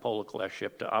have to have a Polar Class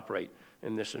ship to operate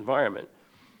in this environment.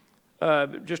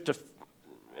 Just to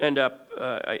end up,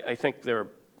 I think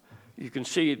you can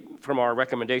see from our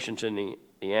recommendations in the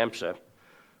AMSA,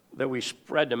 that we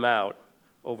spread them out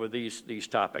over these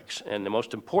topics. And the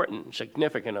most important and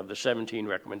significant of the 17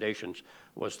 recommendations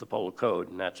was the Polar Code,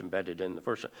 and that's embedded in the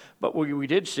first one. But we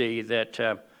did see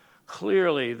that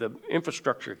clearly the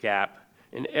infrastructure gap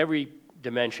in every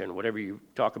dimension, whatever you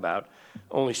talk about,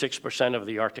 only 6% of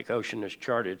the Arctic Ocean is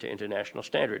charted to international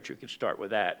standards. You could start with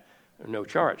that. No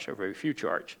charts, or very few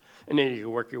charts. And then you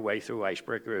can work your way through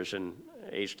icebreakers and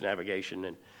ACE navigation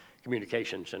and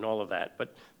communications and all of that.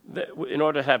 But in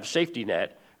order to have a safety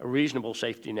net, a reasonable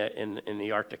safety net in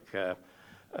the Arctic,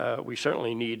 we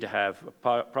certainly need to have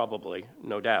probably,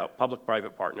 no doubt,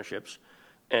 public-private partnerships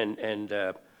and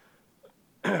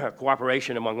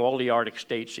cooperation among all the Arctic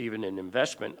states, even in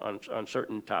investment on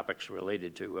certain topics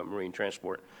related to marine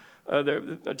transport.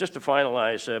 Just to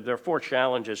finalize, there are 4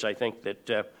 challenges, I think,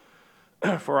 that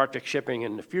for Arctic shipping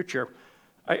in the future.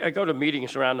 I go to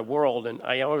meetings around the world, and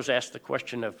I always ask the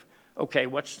question of, okay,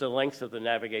 what's the length of the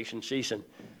navigation season?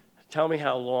 Tell me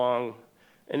how long,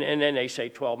 and then they say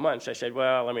 12 months. I said,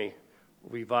 well, let me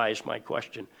revise my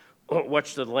question.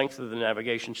 What's the length of the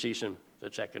navigation season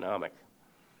that's economic?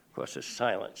 Of course, it's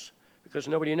silence, because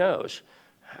nobody knows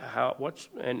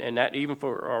and that even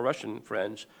for our Russian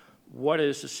friends, what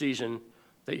is the season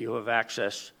that you have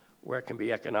access where it can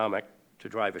be economic to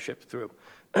drive a ship through?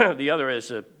 The other is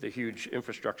the huge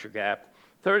infrastructure gap.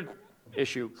 Third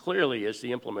issue clearly is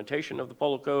the implementation of the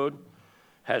Polar Code.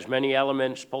 Has many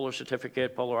elements: Polar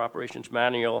Certificate, Polar Operations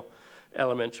Manual,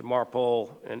 elements of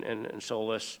MARPOL and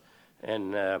SOLAS,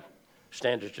 and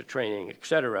standards of training, et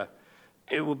cetera.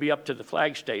 It will be up to the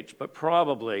flag states, but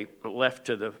probably left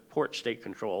to the port state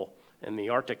control and the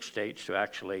Arctic states to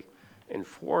actually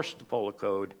enforce the Polar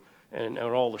Code, and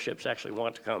all the ships actually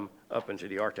want to come up into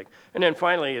the Arctic. And then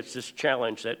finally, it's this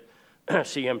challenge that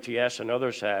CMTS and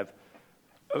others have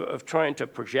of trying to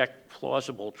project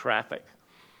plausible traffic.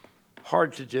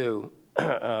 Hard to do,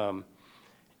 and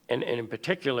in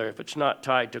particular, if it's not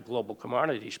tied to global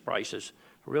commodities prices,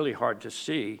 really hard to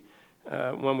see.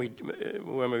 When we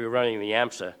were running the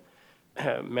AMSA,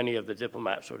 many of the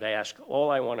diplomats would ask, all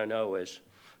I want to know is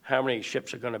how many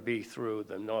ships are going to be through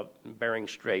the North Bering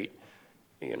Strait,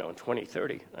 in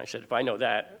 2030. I said, if I know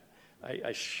that,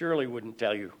 I surely wouldn't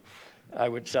tell you I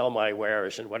would sell my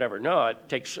wares and whatever. No, it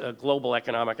takes a global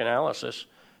economic analysis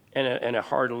and a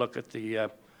hard look at the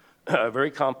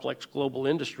very complex global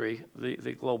industry,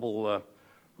 the global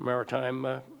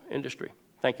maritime industry.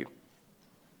 Thank you.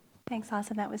 Thanks,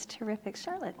 Lawson. That was terrific.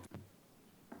 Charlotte.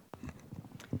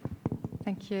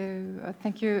 Thank you.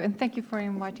 Thank you. And thank you for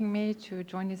inviting me to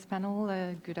join this panel.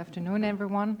 Good afternoon,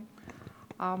 everyone.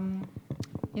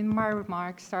 In my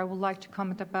remarks, I would like to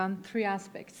comment upon 3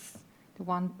 aspects. The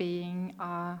one being,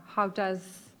 how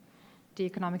does the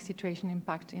economic situation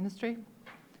impact industry?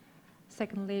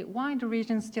 Secondly, why the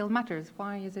region still matters?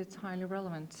 Why is it highly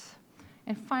relevant?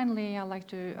 And finally, I'd like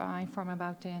to inform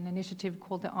about an initiative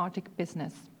called the Arctic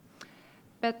Business.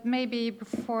 But maybe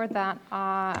before that,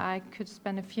 I could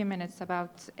spend a few minutes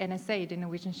about NSA, the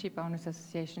Norwegian Shipowners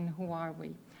Association. Who are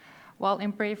we? Well,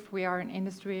 in brief, we are an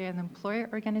industry and employer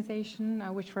organization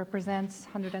which represents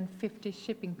 150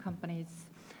 shipping companies.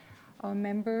 Our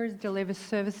members deliver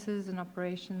services and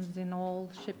operations in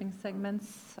all shipping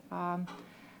segments,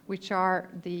 which are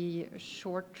the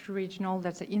short regional,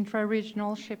 that's the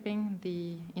intra-regional shipping,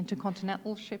 the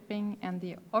intercontinental shipping, and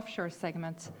the offshore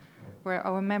segment, where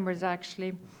our members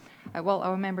actually,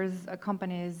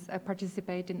 companies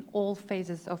participate in all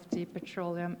phases of the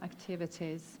petroleum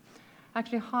activities.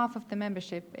 Actually, half of the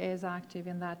membership is active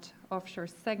in that offshore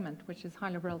segment, which is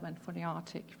highly relevant for the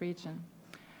Arctic region.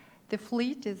 The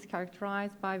fleet is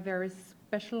characterized by very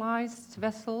specialized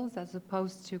vessels as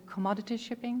opposed to commodity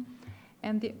shipping,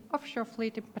 and the offshore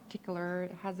fleet in particular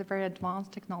has a very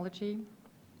advanced technology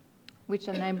which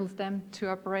enables them to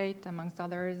operate, amongst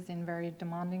others, in very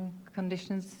demanding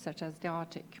conditions such as the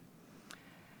Arctic.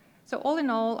 So all in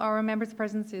all, our members'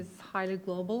 presence is highly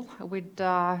global, with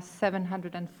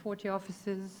 740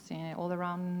 offices all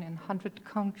around in 100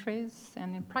 countries,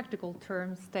 and in practical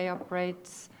terms, they operate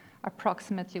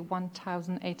approximately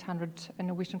 1,800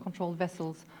 Norwegian-controlled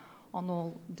vessels on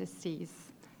all the seas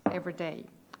every day,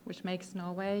 which makes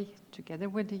Norway, together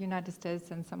with the United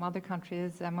States and some other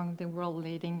countries, among the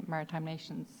world-leading maritime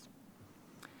nations.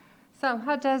 So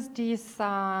how does this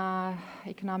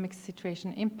economic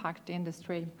situation impact the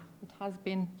industry? It has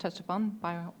been touched upon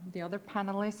by the other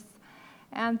panelists.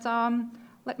 And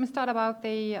let me start about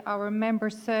our member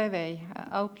survey,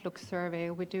 Outlook survey.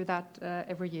 We do that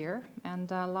every year. And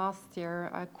last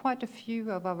year, quite a few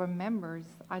of our members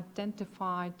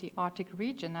identified the Arctic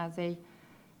region as a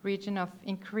region of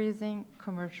increasing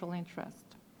commercial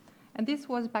interest. And this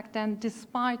was back then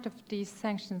despite of these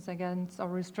sanctions against, or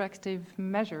restrictive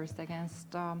measures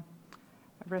against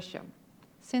Russia.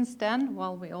 Since then,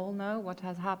 well, we all know what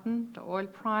has happened. The oil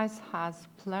price has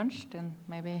plunged and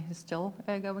maybe is still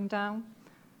going down.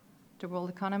 The world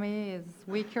economy is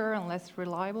weaker and less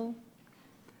reliable.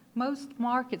 Most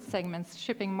market segments,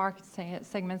 shipping market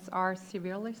segments, are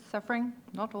severely suffering,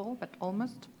 not all, but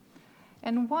almost.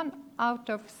 And 1 out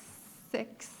of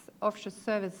 6 offshore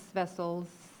service vessels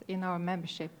in our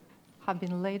membership have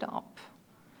been laid up.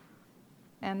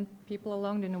 And people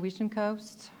along the Norwegian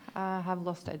coast have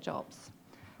lost their jobs.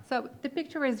 So the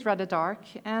picture is rather dark,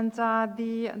 and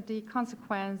the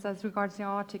consequence as regards the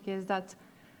Arctic is that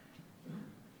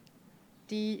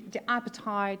the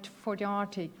appetite for the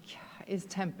Arctic is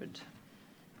tempered,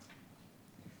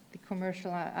 the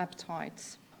commercial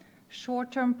appetite.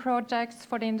 Short-term projects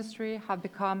for the industry have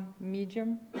become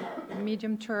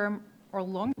medium-term or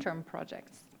long-term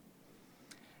projects.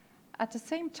 At the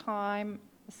same time,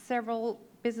 several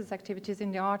business activities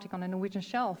in the Arctic on the Norwegian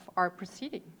shelf are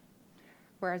proceeding,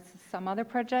 whereas some other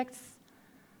projects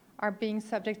are being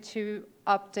subject to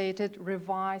updated,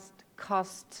 revised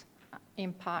cost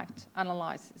impact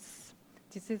analysis.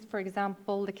 This is, for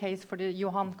example, the case for the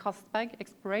Johan Castberg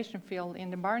exploration field in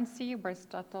the Barents Sea, where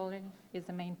Statoil is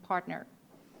the main partner.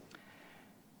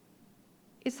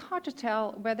 It's hard to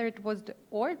tell whether it was the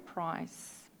oil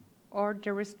price or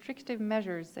the restrictive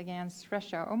measures against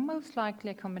Russia, or most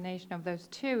likely a combination of those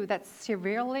two, that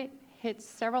severely hit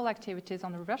several activities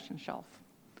on the Russian shelf.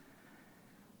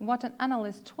 What an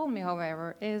analyst told me,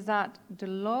 however, is that the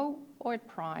low oil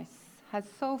price has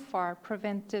so far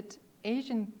prevented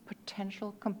Asian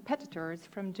potential competitors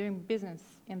from doing business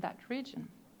in that region.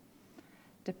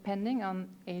 Depending on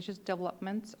Asia's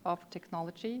development of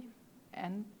technology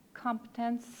and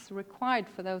competence required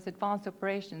for those advanced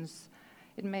operations,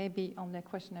 it may be only a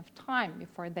question of time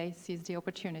before they seize the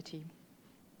opportunity.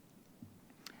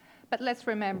 But let's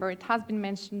remember, it has been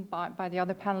mentioned by the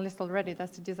other panelists already,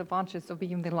 that's the disadvantages of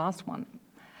being the last one.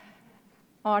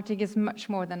 Arctic is much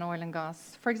more than oil and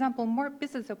gas. For example, more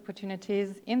business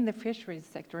opportunities in the fisheries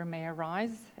sector may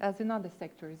arise, as in other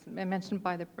sectors mentioned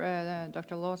by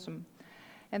Dr. Lawson.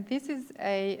 And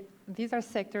these are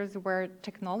sectors where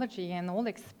technology and all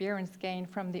experience gained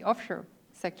from the offshore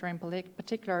sector in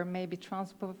particular may be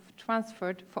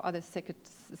transferred for other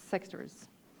sectors.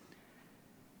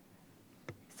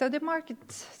 So the market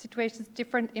situation's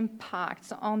different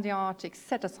impacts on the Arctic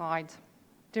set aside,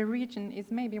 the region is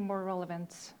maybe more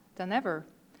relevant than ever,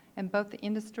 and both the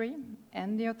industry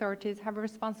and the authorities have a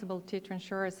responsibility to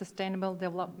ensure a sustainable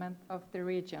development of the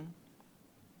region.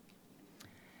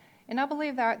 And I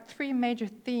believe there are 3 major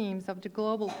themes of the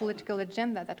global political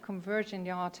agenda that converge in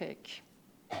the Arctic: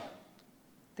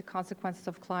 the consequences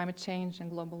of climate change and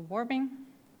global warming,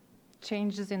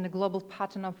 changes in the global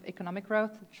pattern of economic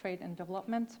growth, trade and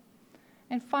development,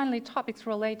 and finally, topics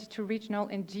related to regional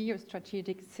and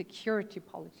geostrategic security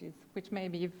policies, which may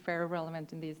be very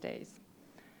relevant in these days.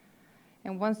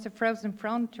 And once the frozen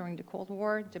front during the Cold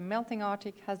War, the melting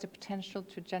Arctic has the potential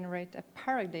to generate a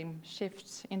paradigm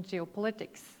shift in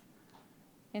geopolitics.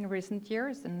 In recent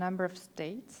years, a number of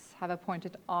states have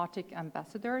appointed Arctic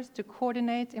ambassadors to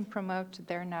coordinate and promote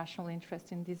their national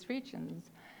interests in these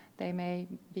regions. They may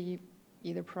be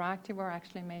either proactive or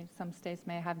actually some states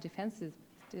may have defensive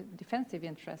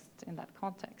interests in that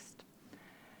context.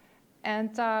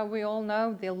 And we all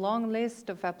know the long list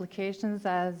of applications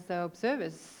as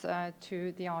observers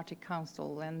to the Arctic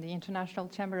Council, and the International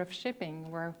Chamber of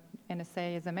Shipping, where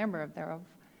NSA is a member thereof,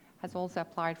 has also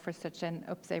applied for such an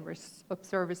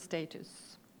observer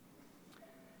status.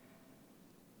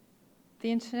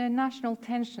 The international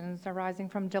tensions arising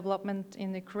from development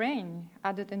in Ukraine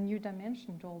added a new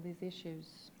dimension to all these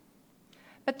issues.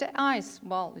 But the ice,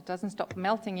 well, it doesn't stop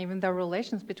melting even though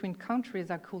relations between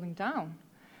countries are cooling down.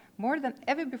 More than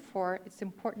ever before, it's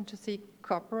important to seek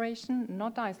cooperation,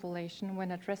 not isolation,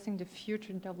 when addressing the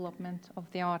future development of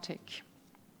the Arctic.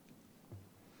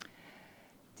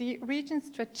 The region's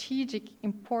strategic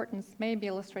importance may be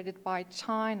illustrated by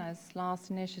China's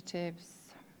last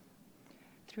initiatives.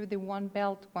 Through the One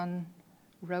Belt, One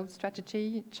Road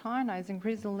strategy, China is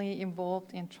increasingly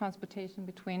involved in transportation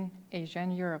between Asia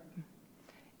and Europe.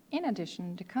 In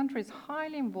addition, the country is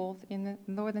highly involved in the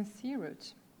Northern Sea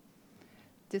route.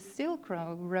 The Silk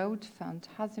Road Fund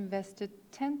has invested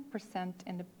 10%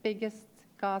 in the biggest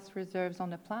gas reserves on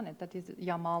the planet, that is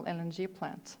Yamal LNG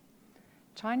plant.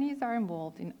 Chinese are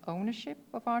involved in ownership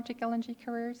of Arctic LNG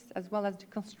carriers, as well as the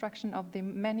construction of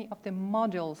many of the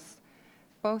modules,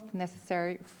 both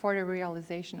necessary for the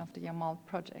realization of the Yamal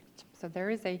project. So there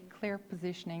is a clear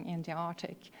positioning in the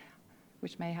Arctic,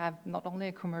 which may have not only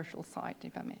a commercial side,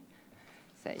 if I may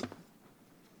say.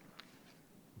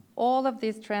 All of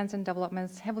these trends and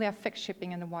developments heavily affect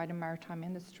shipping and the wider maritime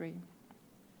industry.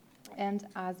 And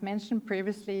as mentioned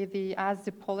previously, as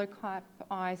the polar cap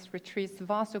ice retreats,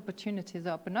 vast opportunities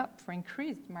open up for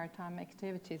increased maritime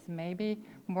activities, maybe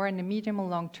more in the medium and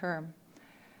long term.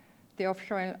 The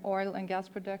offshore oil and gas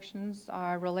productions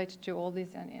are related to all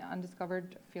these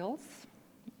undiscovered fields,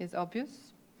 is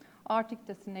obvious. Arctic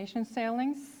destination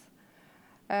sailings,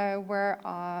 where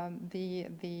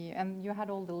and you had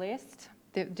all the list,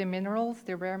 the minerals,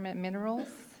 the rare minerals,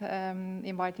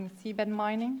 inviting seabed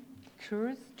mining,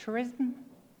 tourism,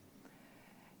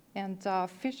 and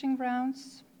fishing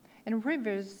grounds, and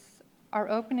rivers are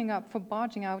opening up for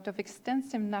barging out of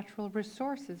extensive natural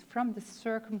resources from the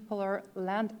circumpolar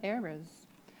land areas.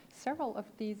 Several of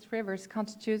these rivers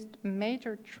constitute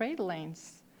major trade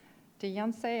lanes. The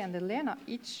Yangtze and the Lena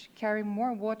each carry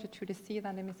more water to the sea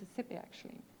than the Mississippi,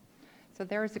 actually. So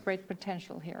there is a great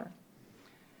potential here.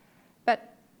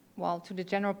 But, well, to the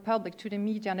general public, to the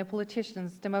media and the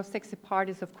politicians, the most sexy part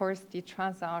is, of course, the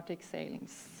trans-Arctic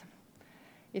sailings.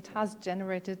 It has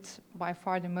generated by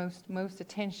far the most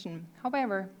attention.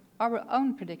 However, our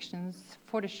own predictions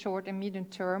for the short and medium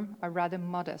term are rather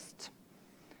modest.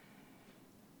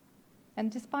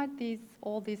 And despite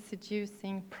all these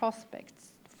seducing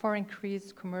prospects for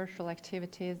increased commercial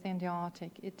activities in the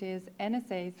Arctic, it is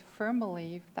NSA's firm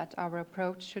belief that our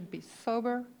approach should be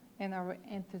sober and our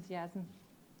enthusiasm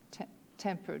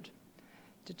tempered.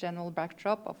 The general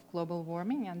backdrop of global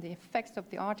warming and the effects of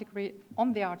the Arctic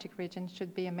on the Arctic region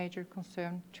should be a major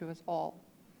concern to us all.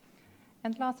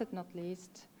 And last but not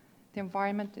least, the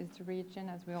environment in the region,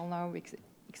 as we all know,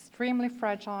 extremely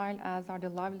fragile, as are the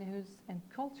livelihoods and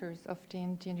cultures of the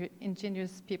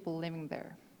indigenous people living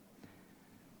there.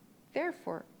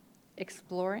 Therefore,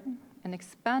 exploring and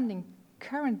expanding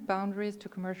current boundaries to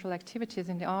commercial activities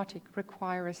in the Arctic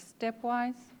require a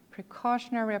stepwise,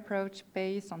 precautionary approach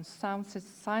based on sound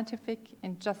scientific,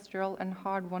 industrial, and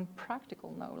hard-won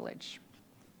practical knowledge.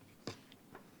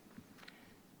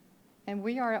 And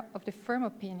we are of the firm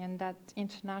opinion that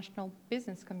international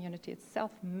business community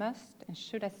itself must and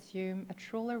should assume a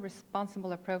truly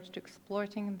responsible approach to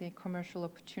exploiting the commercial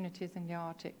opportunities in the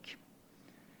Arctic.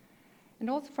 And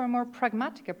also for a more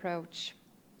pragmatic approach,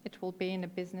 it will be in the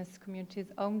business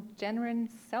community's own genuine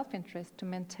self-interest to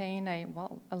maintain a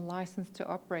license to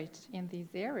operate in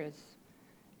these areas.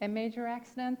 A major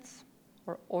accident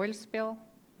or oil spill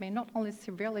may not only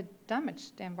severely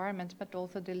damage the environment, but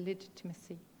also the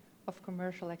legitimacy of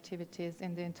commercial activities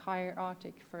in the entire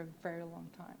Arctic for a very long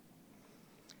time.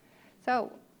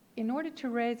 So, in order to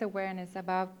raise awareness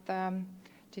about the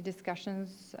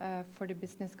discussions for the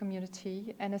business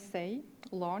community, NSA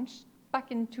launched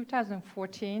back in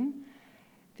 2014,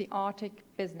 the Arctic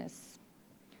Business,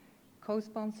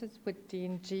 co-sponsored with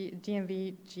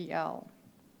DNV-GL,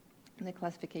 the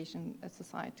classification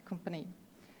society company.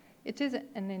 It is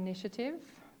an initiative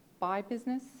by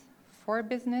business,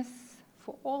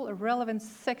 for all relevant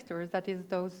sectors, that is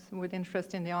those with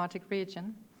interest in the Arctic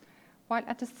region, while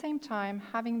at the same time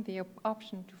having the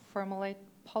option to formulate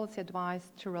policy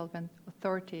advice to relevant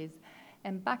authorities.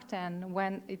 And back then,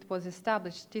 when it was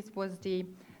established,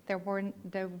 there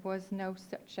was no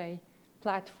such a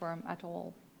platform at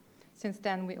all. Since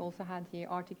then, we also had the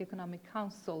Arctic Economic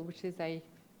Council, which is a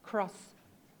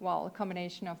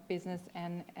combination of business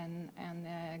and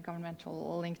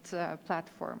governmental linked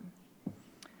platform.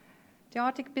 The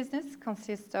Arctic Business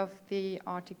consists of the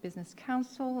Arctic Business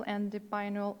Council and the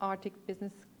biannual Arctic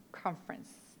Business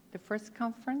Conference. The first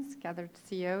conference gathered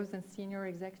CEOs and senior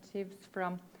executives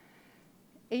from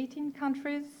 18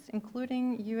 countries,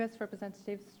 including US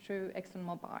representatives through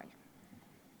ExxonMobil.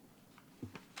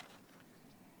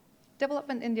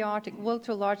 Development in the Arctic will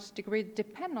to a large degree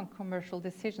depend on commercial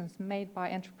decisions made by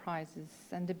enterprises,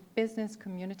 and the business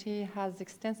community has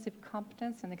extensive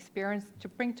competence and experience to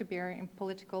bring to bear in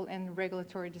political and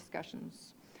regulatory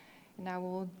discussions. And I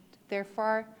will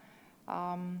therefore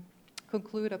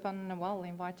conclude upon,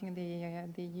 inviting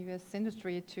the US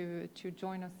industry to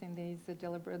join us in these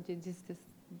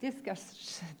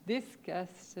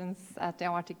discussions at the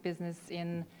Arctic Business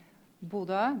in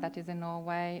Bodø, that is in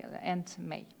Norway, end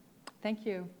May. Thank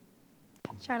you.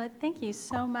 Charlotte, thank you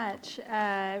so much.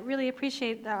 Really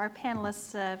appreciate our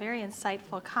panelists' very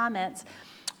insightful comments.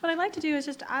 What I'd like to do is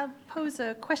I'll pose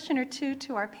a question or two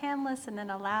to our panelists and then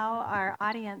allow our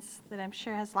audience that I'm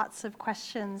sure has lots of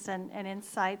questions and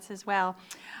insights as well.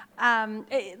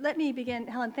 Let me begin.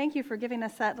 Helen, thank you for giving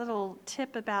us that little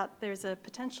tip about there's a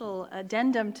potential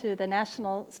addendum to the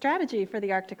national strategy for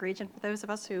the Arctic region. For those of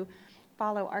us who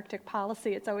follow Arctic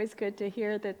policy, it's always good to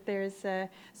hear that there's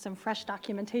some fresh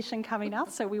documentation coming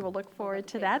out, so we will look forward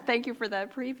to that. Thank you for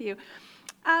that preview.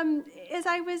 As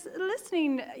I was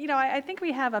listening, I think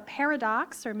we have a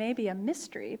paradox or maybe a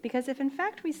mystery, because if in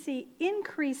fact we see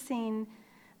increasing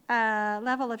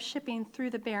level of shipping through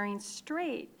the Bering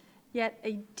Strait, yet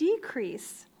a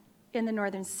decrease in the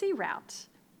Northern Sea route,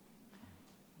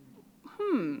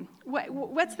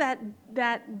 what's that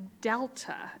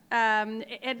delta?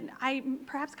 And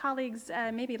perhaps colleagues,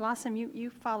 maybe Lawson,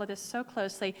 you follow this so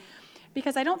closely,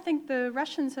 because I don't think the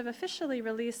Russians have officially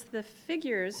released the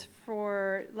figures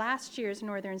for last year's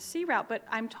Northern Sea route, but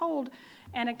I'm told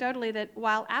anecdotally that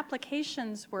while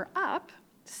applications were up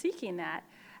seeking that,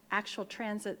 actual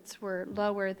transits were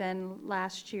lower than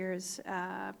last year's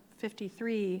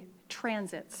 53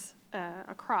 transits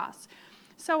across.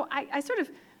 So I sort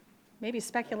of, maybe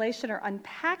speculation or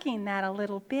unpacking that a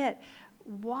little bit,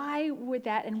 why would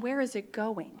that, and where is it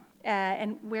going?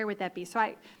 And where would that be?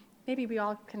 So maybe we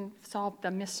all can solve the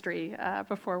mystery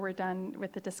before we're done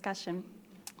with the discussion.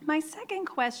 My second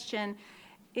question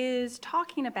is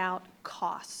talking about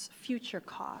costs, future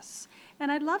costs.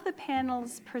 And I'd love the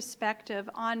panel's perspective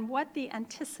on what the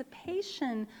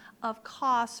anticipation of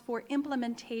costs for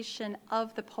implementation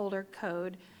of the Polar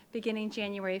Code beginning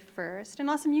January 1st. And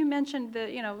Lawson, you mentioned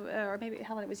or maybe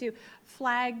Helen, it was you,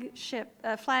 flag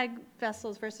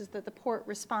vessels versus the port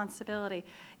responsibility.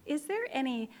 Is there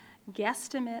any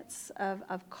guesstimates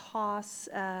of costs?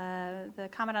 The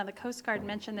comment on the Coast Guard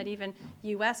mentioned that even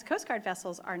U.S. Coast Guard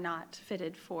vessels are not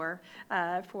fitted for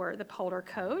the Polar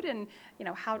Code, and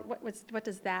what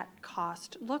does that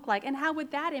cost look like, and how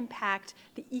would that impact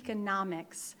the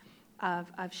economics of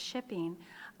shipping?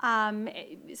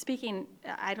 Speaking,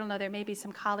 I don't know, there may be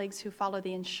some colleagues who follow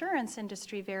the insurance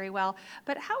industry very well,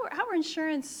 but how are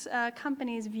insurance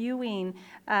companies viewing,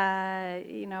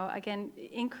 again,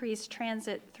 increased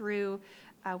transit through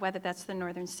whether that's the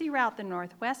Northern Sea Route, the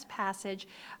Northwest Passage?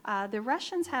 The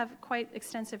Russians have quite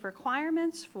extensive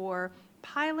requirements for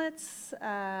pilots,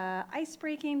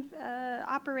 ice-breaking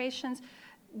operations.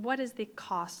 What does the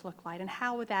cost look like, and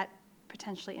how would that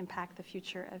potentially impact the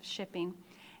future of shipping?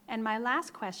 And my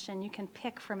last question, you can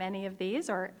pick from any of these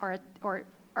or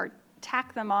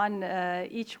tack them on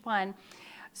each one.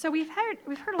 So we've heard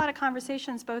a lot of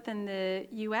conversations both in the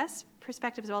U.S.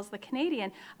 perspective as well as the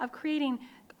Canadian of creating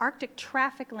Arctic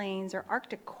traffic lanes or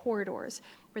Arctic corridors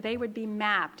where they would be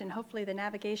mapped, and hopefully the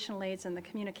navigational aids and the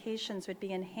communications would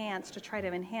be enhanced to try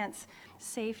to enhance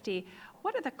safety.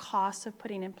 What are the costs of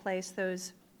putting in place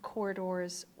those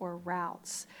corridors or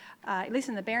routes? At least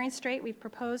in the Bering Strait, we've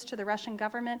proposed to the Russian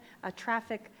government a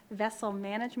traffic vessel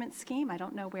management scheme. I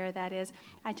don't know where that is.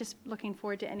 I'm just looking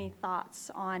forward to any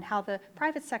thoughts on how the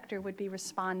private sector would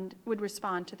respond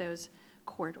to those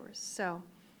corridors. So,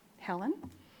 Helen,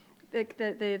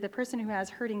 the person who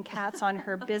has herding cats on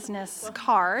her business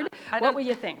card, what will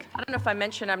you think? I don't know if I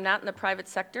mentioned I'm not in the private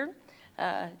sector,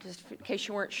 just in case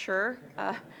you weren't sure.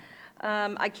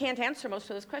 I can't answer most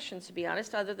of those questions, to be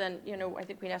honest, other than, I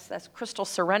think we asked that's crystal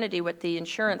serenity what the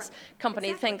insurance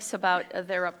company thinks about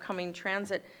their upcoming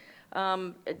transit.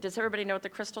 Does everybody know what the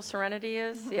crystal serenity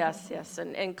is? Yes.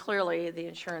 And clearly the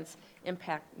insurance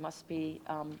impact must be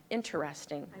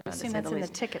interesting. I assume that's in the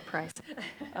ticket price.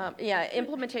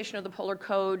 Implementation of the Polar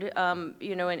Code, and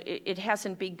it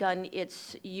hasn't begun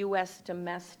its U.S.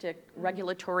 domestic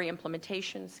regulatory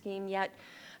implementation scheme yet.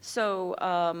 So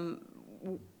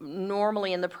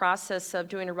normally in the process of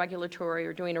doing a regulatory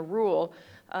or doing a rule,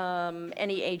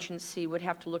 any agency would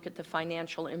have to look at the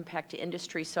financial impact to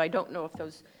industry. So I don't know if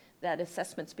that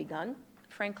assessment's begun,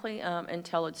 frankly,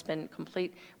 until it's been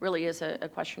complete. Really is a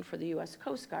question for the U.S.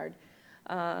 Coast Guard.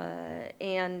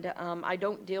 And I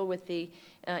don't deal with the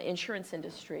insurance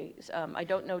industry. I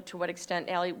don't know to what extent,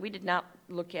 Allie, we did not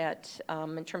look at,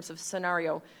 in terms of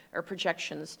scenario or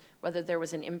projections, whether there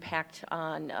was an impact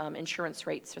on insurance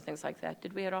rates or things like that.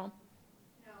 Did we at all?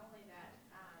 No, only that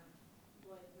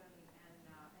Lloyd's and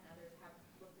others have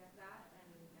looked at that, and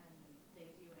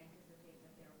they do anticipate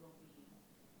that there will be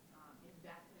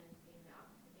investment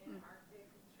enough in Arctic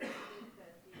transit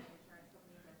that the insurance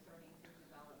companies are starting to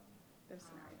develop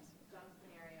some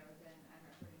scenarios and are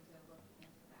starting to look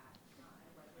into that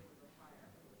and what they would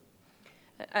require.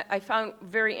 I found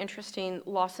very interesting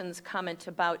Lawson's comment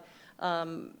about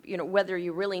whether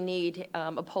you really need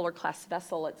a polar class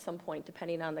vessel at some point,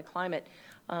 depending on the climate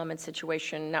and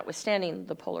situation, notwithstanding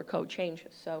the Polar Code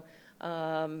changes. So,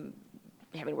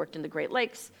 having worked in the Great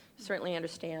Lakes, certainly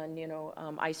understand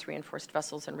ice reinforced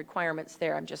vessels and requirements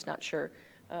there. I'm just not sure.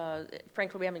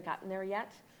 Frankly, we haven't gotten there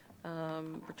yet.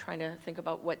 We're trying to think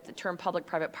about what the term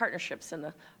public-private partnerships in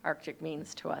the Arctic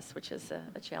means to us, which is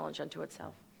a challenge unto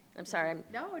itself. I'm sorry, I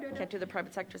can't do the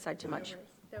private sector side too much.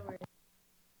 Don't worry.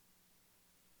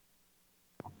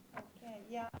 Okay,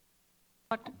 yeah.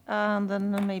 And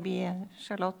then maybe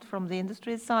Charlotte from the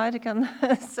industry side can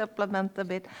supplement a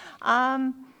bit.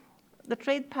 The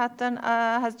trade pattern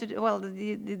has to do, well,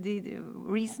 the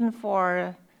reason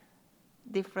for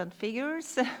different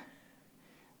figures,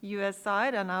 US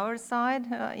side and our side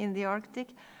in the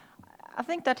Arctic, I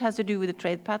think that has to do with the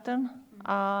trade pattern.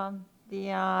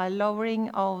 The lowering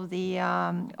of the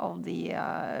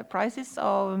prices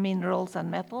of minerals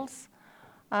and metals.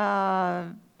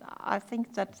 I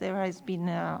think that there has been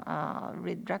a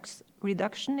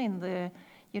reduction in the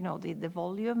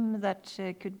volume that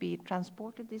could be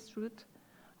transported this route.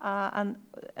 And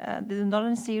the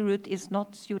Northern Sea route is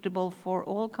not suitable for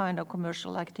all kind of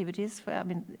commercial activities. I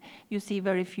mean, you see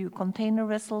very few container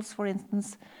vessels, for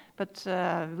instance. But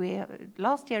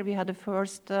last year we had the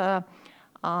first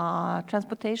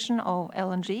transportation of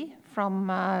LNG from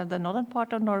the northern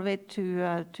part of Norway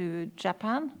to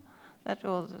Japan. That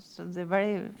was the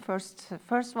very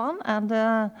first one, and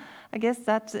I guess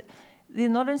that the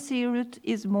Northern Sea route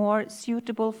is more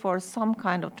suitable for some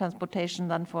kind of transportation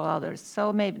than for others.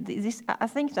 So maybe this, I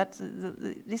think that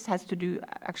this has to do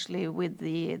actually with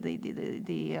the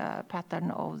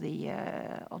pattern of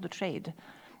the trade,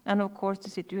 and of course the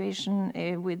situation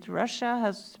with Russia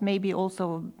has maybe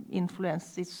also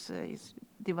influenced this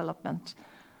development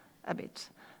a bit.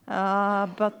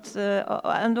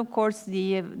 And of course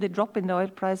the drop in the oil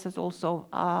price has also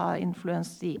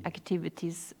influenced the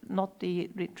activities, not the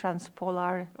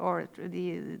transpolar or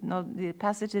the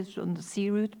passages on the sea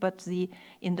route, but the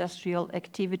industrial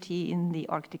activity in the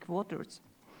Arctic waters.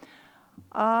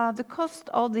 The cost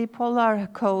of the polar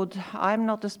code, I'm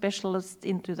not a specialist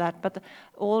into that, but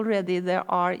already there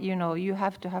are, you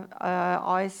have to have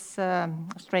ice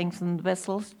strengthened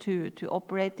vessels to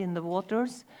operate in the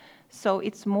waters. So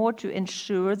it's more to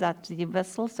ensure that the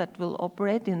vessels that will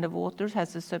operate in the waters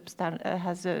has the standards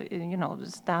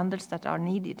that are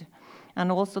needed,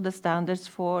 and also the standards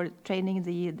for training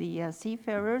the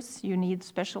seafarers. You need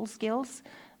special skills.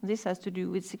 This has to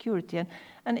do with security,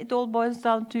 and it all boils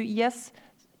down to yes.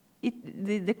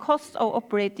 The cost of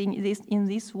operating in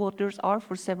these waters are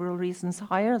for several reasons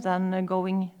higher than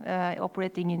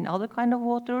operating in other kind of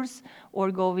waters or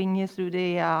going through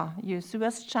the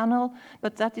Suez Channel,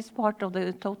 but that is part of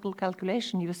the total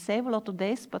calculation. You save a lot of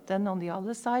days, but then on the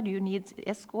other side you need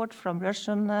escort from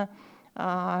Russian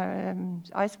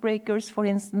icebreakers, for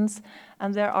instance,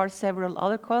 and there are several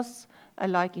other costs.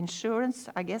 Like insurance,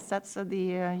 I guess that's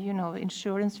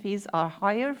insurance fees are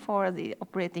higher for the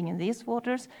operating in these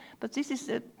waters, but this is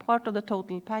a part of the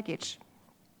total package.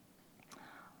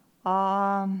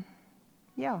 Yeah.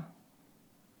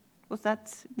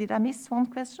 Did I miss one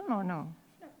question or no?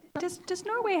 Does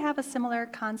Norway have a similar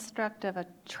construct of a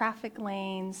traffic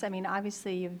lanes? I mean,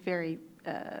 obviously you have very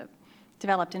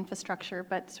developed infrastructure,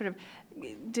 but sort of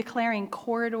declaring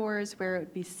corridors where it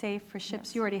would be safe for ships.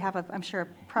 Yes. You already have, I'm sure,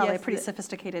 probably yes, a pretty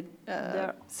sophisticated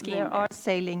scheme. There are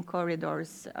sailing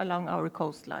corridors along our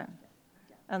coastline.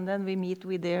 And then we meet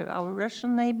with our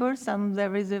Russian neighbors, and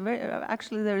there is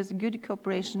there is good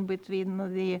cooperation between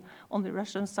on the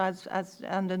Russian side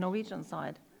and the Norwegian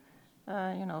side.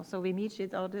 So we meet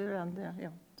each other, and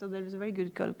so there is a very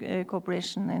good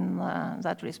cooperation in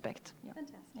that respect. Yeah.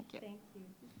 Fantastic. Thank you. Thank you.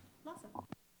 Lawson.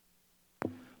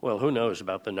 Well, who knows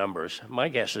about the numbers? My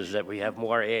guess is that we have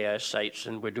more AIS sites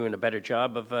and we're doing a better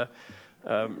job of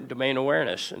domain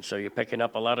awareness. And so you're picking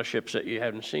up a lot of ships that you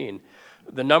haven't seen.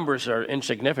 The numbers are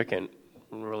insignificant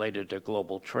related to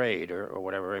global trade or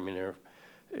whatever. I mean,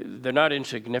 they're not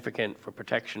insignificant for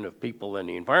protection of people and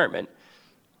the environment,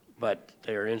 but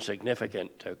they're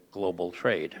insignificant to global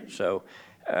trade. So,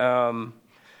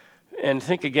 and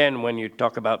think again when you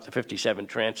talk about the 57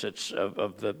 transits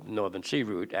of the Northern Sea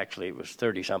route, actually it was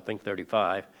 30-something,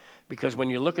 35, because when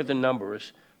you look at the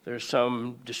numbers, there's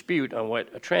some dispute on what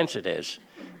a transit is.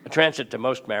 A transit to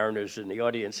most mariners in the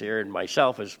audience here and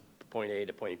myself is point A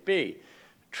to point B.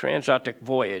 Transarctic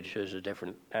voyage is a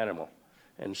different animal.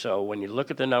 And so when you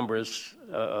look at the numbers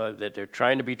that they're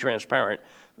trying to be transparent,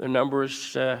 the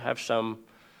numbers have some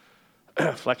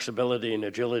flexibility and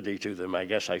agility to them, I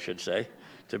guess I should say,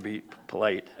 to be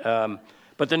polite.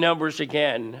 But the numbers,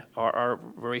 again, are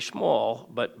very small,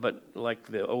 but like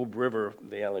the Ob River,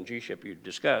 the LNG ship you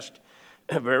discussed,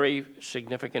 a very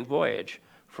significant voyage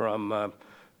from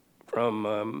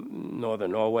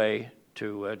northern Norway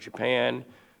to Japan,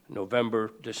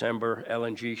 November, December,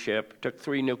 LNG ship. It took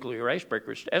 3 nuclear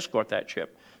icebreakers to escort that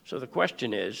ship. So the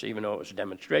question is, even though it was a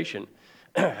demonstration,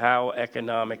 how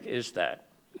economic is that?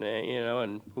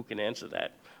 And who can answer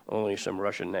that? Only some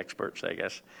Russian experts, I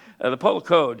guess. The Polar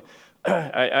Code,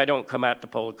 I don't come at the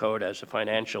Polar Code as a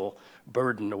financial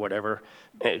burden or whatever.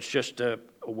 It's just a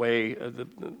way,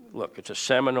 look, it's a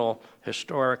seminal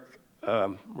historic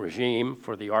regime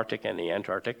for the Arctic and the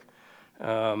Antarctic.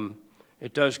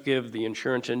 It does give the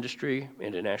insurance industry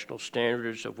international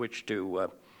standards of which to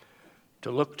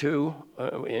look to.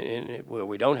 Where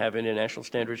we don't have international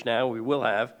standards now, we will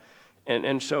have.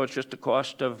 And so it's just the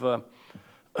cost of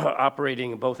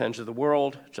operating in both ends of the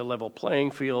world. It's a level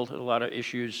playing field, a lot of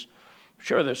issues.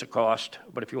 Sure, there's a cost,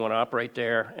 but if you want to operate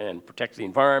there and protect the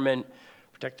environment,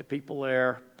 protect the people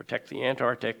there, protect the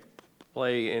Antarctic,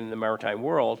 play in the maritime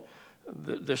world,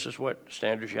 this is what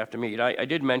standards you have to meet. I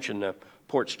did mention the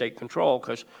port state control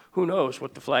because who knows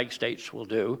what the flag states will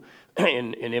do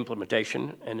in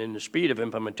implementation and in the speed of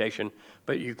implementation,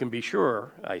 but you can be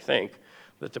sure, I think,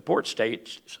 that the port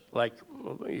states, like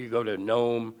you go to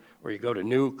Nome or you go to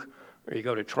Nuuk or you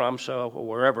go to Tromsø or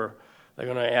wherever, they're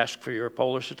going to ask for your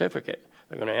polar certificate.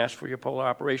 They're going to ask for your polar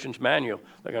operations manual.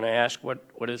 They're going to ask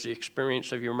what is the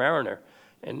experience of your mariner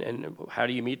and how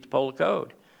do you meet the Polar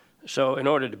Code. So in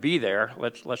order to be there,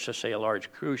 let's just say a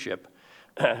large cruise ship,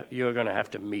 you're going to have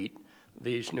to meet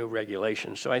these new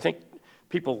regulations. So I think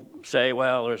people say,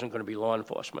 well, there isn't going to be law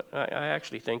enforcement. I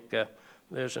actually think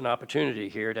there's an opportunity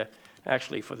here to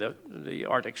actually for the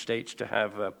Arctic states to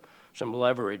have some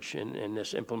leverage in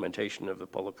this implementation of the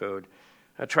Polar Code.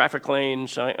 Traffic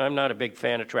lanes, I'm not a big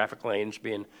fan of traffic lanes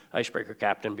being icebreaker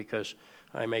captain because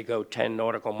I may go 10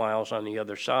 nautical miles on the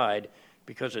other side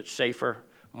because it's safer,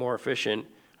 more efficient.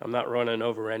 I'm not running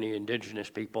over any indigenous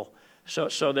people. So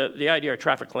the idea of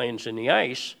traffic lanes in the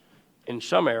ice in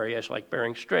some areas like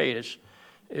Bering Strait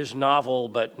is novel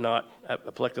but not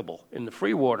applicable. In the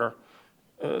free water,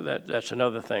 that's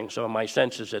another thing. So my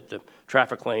sense is that the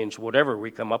traffic lanes, whatever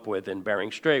we come up with in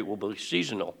Bering Strait, will be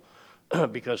seasonal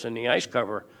because in the ice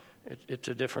cover, it's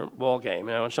a different ballgame.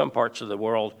 Now, in some parts of the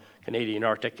world, Canadian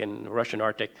Arctic and Russian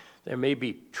Arctic, there may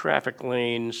be traffic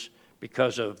lanes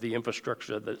because of the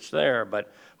infrastructure that's there,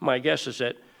 but my guess is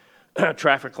that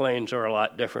traffic lanes are a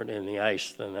lot different in the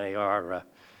ice than they are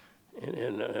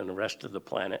in the rest of the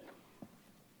planet.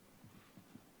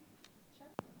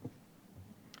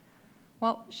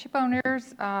 Well, ship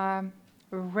owners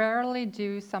rarely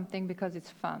do something because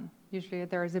it's fun. Usually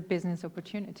there is a business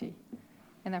opportunity.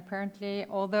 And apparently,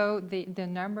 although the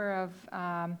number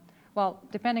of, well,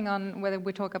 depending on whether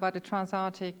we talk about the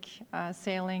trans-Arctic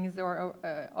sailings or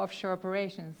offshore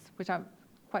operations, which are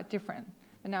quite different.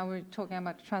 And now we're talking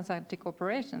about trans-Arctic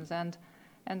operations. And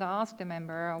I asked the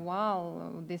member,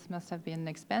 well, this must have been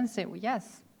expensive.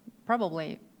 Yes,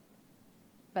 probably.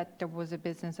 But there was a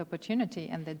business opportunity,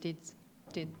 and they did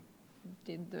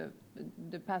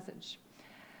the passage.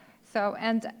 So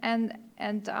and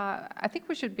I think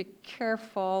we should be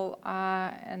careful,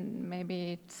 and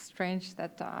maybe it's strange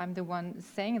that I'm the one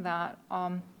saying that,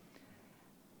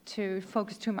 to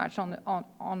focus too much on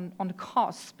the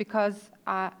costs, because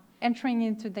entering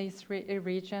into this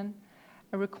region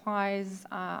requires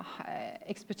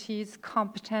expertise,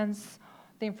 competence,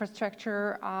 the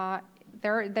infrastructure.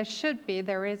 There should be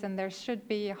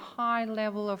a high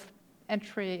level of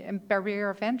entry and barrier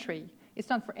of entry. It's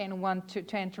not for anyone to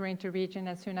enter into the region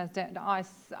as soon as the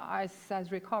ice has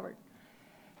recovered.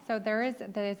 So there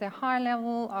is a high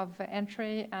level of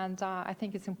entry, and I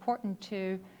think it's important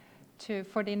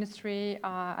for the industry,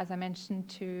 as I mentioned,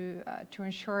 to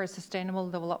ensure sustainable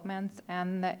development,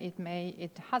 and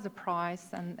it has a price,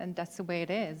 and that's the way it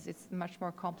is. It's much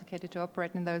more complicated to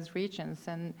operate in those regions,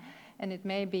 and it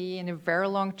may be in a very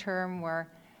long term where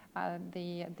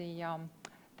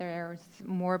there's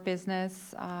more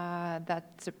business,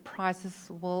 that the prices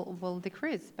will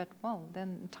decrease. But well,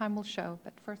 then time will show.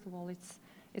 But first of all,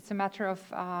 it's a matter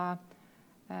of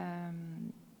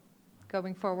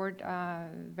going forward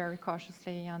very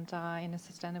cautiously and in a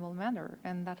sustainable manner,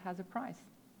 and that has a price.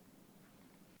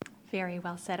 Very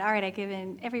well said. All right, I've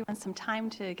given everyone some time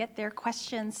to get their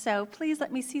questions, so please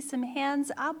let me see some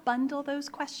hands. I'll bundle those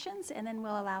questions, and then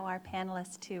we'll allow our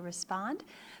panelists to respond.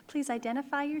 Please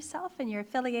identify yourself and your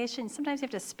affiliation. Sometimes you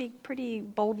have to speak pretty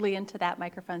boldly into that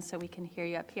microphone so we can hear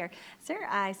you up here. Sir,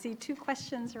 I see 2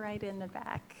 questions right in the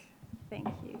back. Thank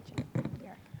you,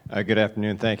 Derek. Good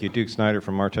afternoon. Thank you. Duke Snyder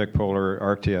from Martech Polar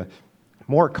Arctia.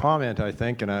 More comment, I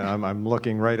think, and I'm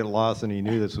looking right at Lawson. He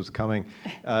knew this was coming.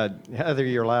 Heather,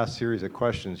 your last series of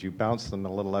questions, you bounced them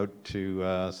a little out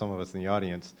to some of us in the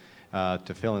audience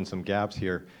to fill in some gaps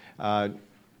here.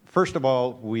 First of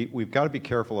all, we've got to be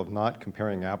careful of not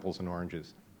comparing apples and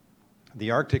oranges. The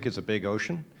Arctic is a big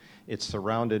ocean. It's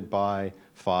surrounded by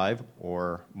 5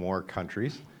 or more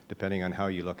countries, depending on how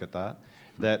you look at that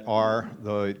are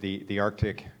the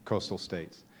Arctic coastal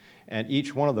states. And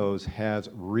each one of those has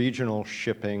regional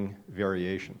shipping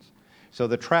variations. So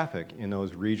the traffic in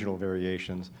those regional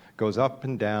variations goes up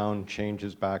and down,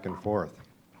 changes back and forth,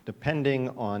 depending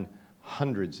on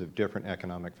hundreds of different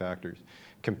economic factors.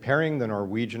 Comparing the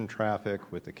Norwegian traffic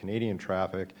with the Canadian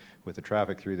traffic, with the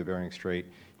traffic through the Bering Strait,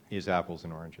 is apples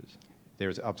and oranges.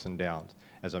 There's ups and downs.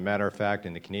 As a matter of fact,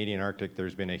 in the Canadian Arctic,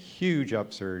 there's been a huge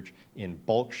upsurge in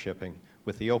bulk shipping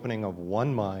with the opening of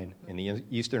one mine in the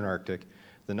Eastern Arctic.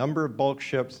 The number of bulk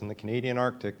ships in the Canadian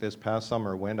Arctic this past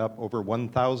summer went up over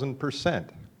 1,000%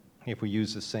 if we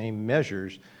use the same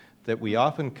measures that we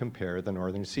often compare the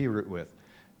Northern Sea route with,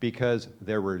 because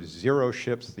there were 0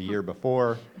 ships the year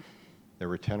before, there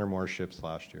were 10 or more ships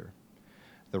last year.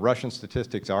 The Russian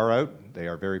statistics are out. They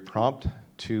are very prompt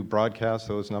to broadcast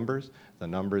those numbers. The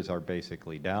numbers are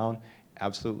basically down.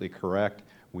 Absolutely correct.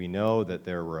 We know that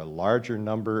there were a larger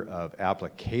number of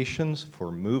applications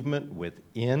for movement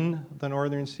within the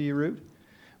Northern Sea route,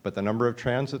 but the number of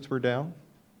transits were down.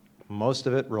 Most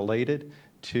of it related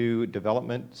to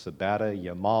development, Sabata,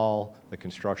 Yamal, the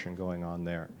construction going on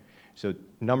there. So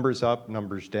numbers up,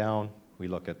 numbers down, we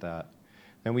look at that.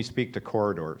 Then we speak to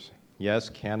corridors. Yes,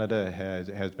 Canada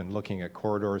has been looking at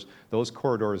corridors. Those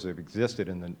corridors have existed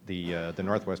in the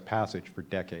Northwest Passage for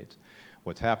decades.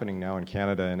 What's happening now in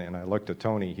Canada, and I look to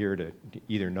Tony here to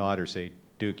either nod or say,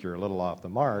 Duke, you're a little off the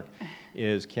mark,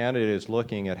 is Canada is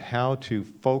looking at how to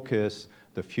focus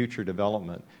the future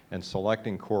development and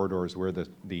selecting corridors where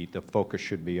the focus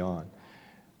should be on.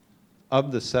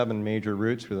 Of the 7 major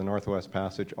routes for the Northwest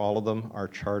Passage, all of them are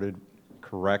charted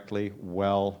correctly,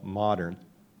 well, modern,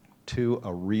 to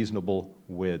a reasonable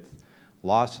width.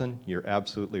 Lawson, you're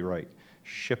absolutely right.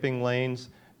 Shipping lanes,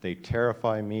 they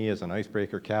terrify me as an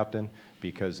icebreaker captain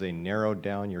because they narrow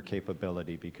down your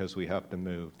capability because we have to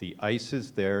move. The ice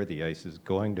is there, the ice is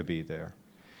going to be there.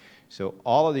 So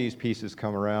all of these pieces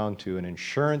come around to an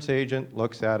insurance agent,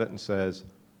 looks at it and says,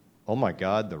 oh my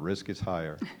God, the risk is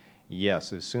higher.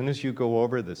 Yes, as soon as you go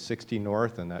over the 60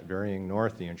 north and that varying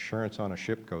north, the insurance on a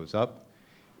ship goes up.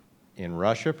 In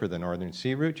Russia, for the Northern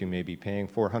Sea route, you may be paying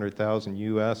 $400,000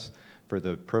 US for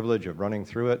the privilege of running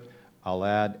through it. I'll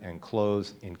add and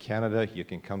close. In Canada, you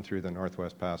can come through the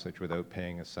Northwest Passage without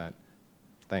paying a cent.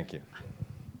 Thank you.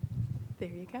 There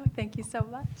you go. Thank you so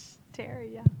much,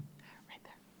 Terry. Yeah, right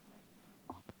there.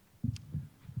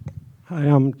 Hi,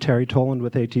 I'm Terry Toland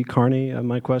with A.T. Kearney.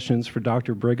 My question is for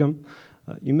Dr. Brigham.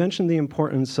 You mentioned the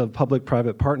importance of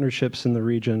public-private partnerships in the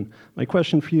region. My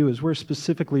question for you is, where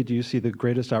specifically do you see the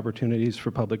greatest opportunities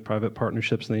for public-private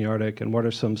partnerships in the Arctic, and what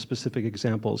are some specific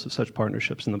examples of such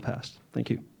partnerships in the past? Thank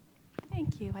you.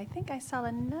 Thank you. I think I saw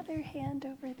another hand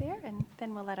over there, and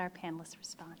then we'll let our panelists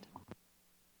respond.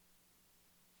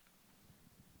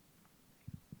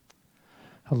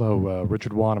 Hello,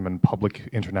 Richard Wanneman, Public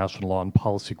International Law and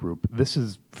Policy Group. This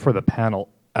is for the panel.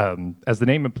 As the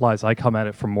name implies, I come at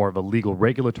it from more of a legal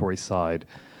regulatory side,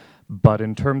 but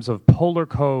in terms of polar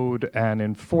code and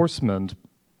enforcement,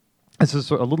 this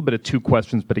is a little bit of 2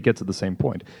 questions, but it gets at the same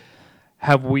point.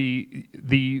 Have we,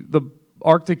 the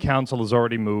Arctic Council has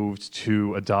already moved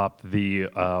to adopt the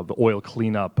oil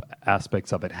cleanup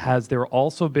aspects of it. Has there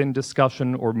also been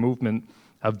discussion or movement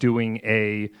of doing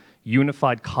a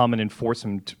unified common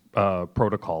enforcement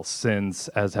protocol, since,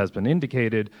 as has been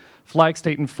indicated, flag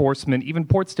state enforcement, even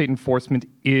port state enforcement,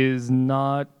 is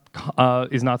not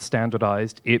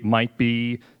standardized. It might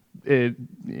be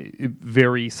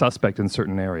very suspect in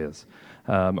certain areas.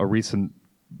 A recent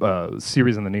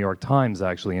series in the New York Times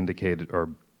actually indicated or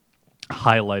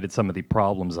highlighted some of the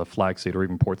problems of flag state or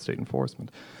even port state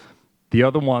enforcement. The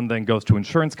other one then goes to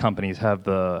insurance companies.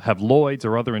 Have Lloyd's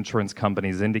or other insurance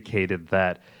companies indicated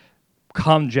that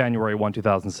come January 1,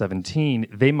 2017,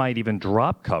 they might even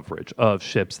drop coverage of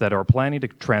ships that are planning to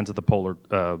transit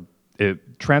the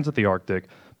Arctic,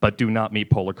 but do not meet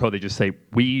polar code. They just say,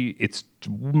 it's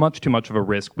much too much of a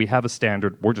risk. We have a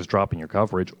standard. We're just dropping your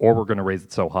coverage, or we're going to raise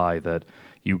it so high that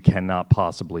you cannot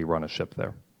possibly run a ship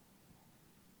there.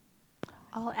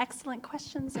 All excellent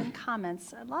questions and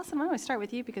comments. Lawson, why don't we start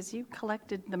with you because you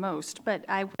collected the most, but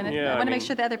I want to make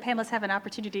sure the other panelists have an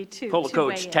opportunity to Polar weigh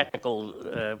code's in. technical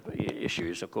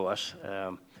issues, of course.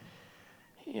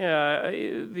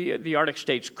 The Arctic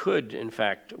states could, in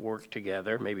fact, work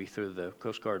together, maybe through the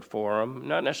Coast Guard Forum,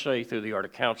 not necessarily through the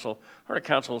Arctic Council. Arctic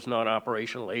Council is not an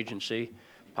operational agency,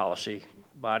 policy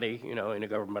body, in a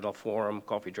governmental forum,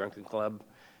 coffee drinking club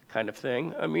kind of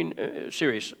thing. I mean, a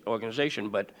serious organization,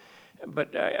 but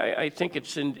I think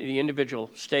it's in the individual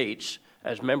states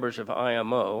as members of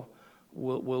IMO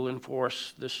will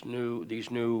enforce these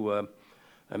new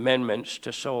amendments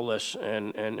to SOLAS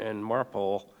and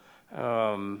MARPOL.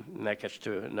 And that gets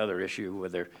to another issue,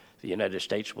 whether the United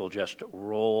States will just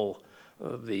roll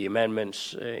the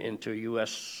amendments into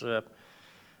U.S.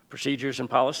 Procedures and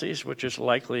policies, which is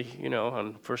likely,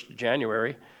 on 1st of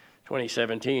January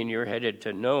 2017, you're headed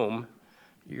to Nome.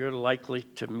 You're likely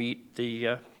to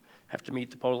have to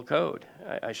meet the Polar Code,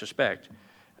 I suspect.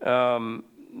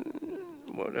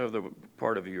 What other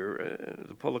part of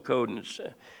the Polar Code?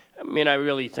 I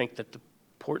really think that the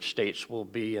port states will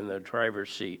be in the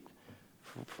driver's seat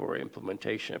for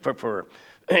implementation, for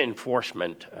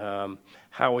enforcement.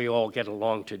 How we all get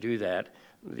along to do that,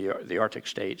 the Arctic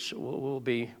states, will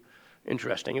be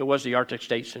interesting. It was the Arctic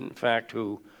states, in fact,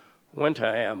 who went to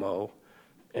IMO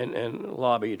and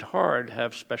lobbied hard to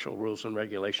have special rules and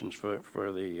regulations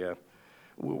for the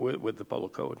with the Polar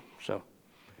Code. So.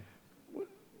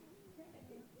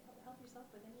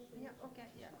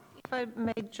 If I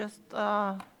may just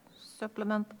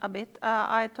supplement a bit,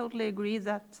 I totally agree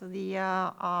that the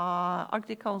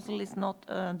Arctic Council is not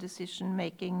a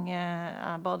decision-making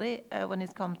body when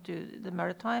it comes to the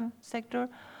maritime sector.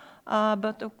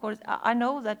 But of course, I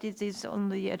know that it is on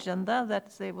the agenda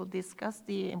that they will discuss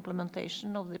the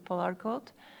implementation of the Polar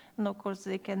Code. And of course,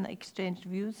 they can exchange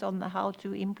views on how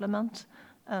to implement.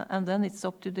 And then it's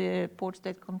up to the port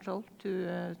state control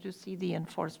to see the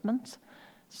enforcement.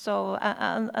 So,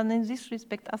 and in this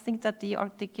respect, I think that the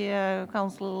Arctic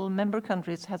Council member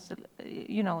countries has,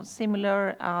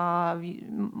 similar,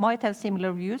 might have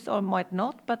similar views or might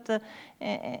not. But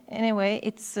anyway,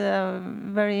 it's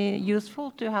very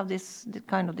useful to have this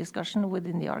kind of discussion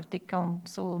within the Arctic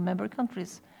Council member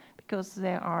countries, because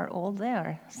they are all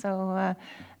there. So,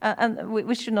 and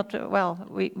we should not,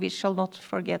 we shall not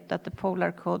forget that the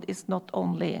Polar Code is not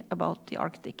only about the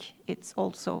Arctic, it's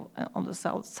also on the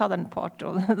southern part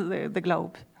of the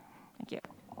globe. Thank you.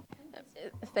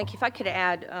 Thank you. If I could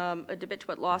add a bit to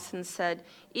what Lawson said,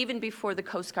 even before the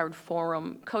Coast Guard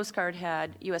Forum,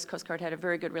 U.S. Coast Guard had a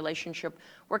very good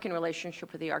working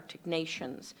relationship with the Arctic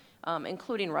nations,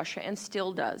 including Russia, and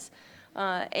still does.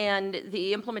 And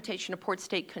the implementation of port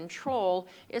state control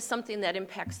is something that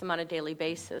impacts them on a daily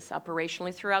basis,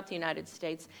 operationally throughout the United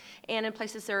States, and in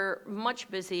places that are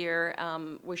much busier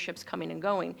with ships coming and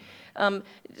going.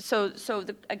 So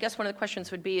I guess one of the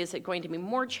questions would be, is it going to be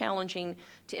more challenging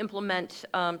to implement,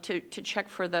 to check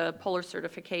for the polar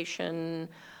certification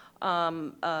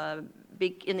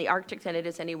in the Arctic than it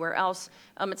is anywhere else?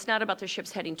 It's not about the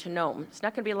ships heading to Nome. It's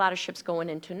not going to be a lot of ships going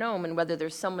into Nome, and whether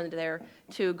there's someone there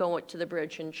to go to the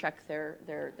bridge and check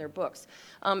their books.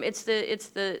 It's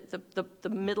the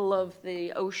middle of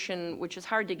the ocean, which is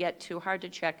hard to get to, hard to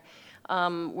check.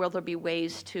 Will there be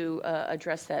ways to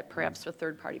address that, perhaps with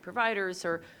third-party providers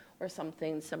or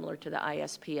something similar to the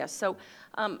ISPS? So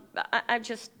I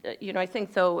just, I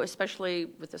think, though, especially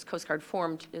with this Coast Guard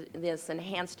Forum, this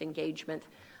enhanced engagement,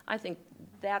 I think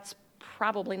that's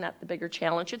probably not the bigger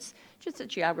challenge. It's just the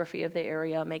geography of the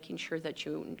area, making sure that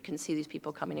you can see these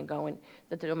people coming and going,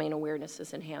 that the domain awareness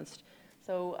is enhanced.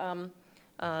 So,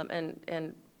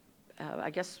 I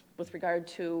guess with regard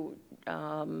to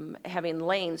having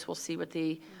lanes, we'll see what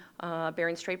the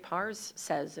Bering Strait PARS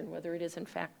says and whether it is, in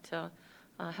fact,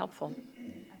 helpful.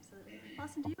 Absolutely.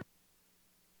 Lawson, do you?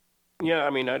 Yeah,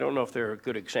 I don't know if there are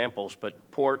good examples,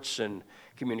 but ports and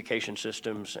communication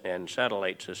systems and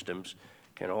satellite systems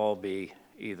can all be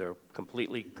either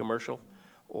completely commercial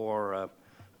or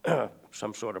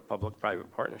some sort of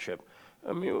public-private partnership.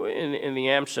 In the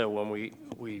AMSA, when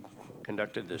we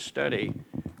conducted this study,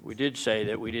 we did say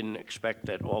that we didn't expect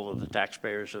that all of the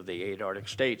taxpayers of the 8 Arctic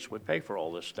states would pay for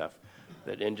all this stuff,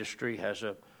 that industry has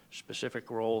a specific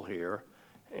role here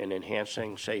in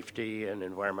enhancing safety and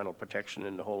environmental protection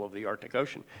in the whole of the Arctic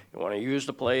Ocean. You want to use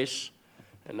the place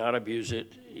and not abuse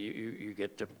it, you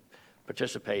get to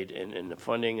participate in the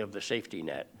funding of the safety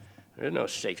net. There's no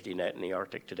safety net in the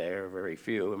Arctic today, or very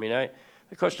few.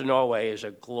 The coast of Norway is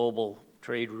a global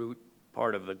trade route,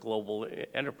 part of the global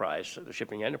enterprise, the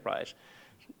shipping enterprise.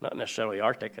 Not necessarily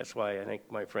Arctic, that's why I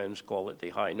think my friends call it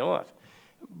the High North.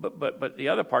 But the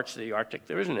other parts of the Arctic,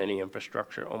 there isn't any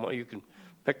infrastructure. You can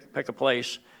pick a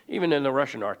place. Even in the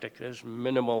Russian Arctic, there's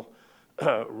minimal,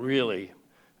 really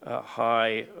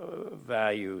high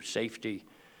value safety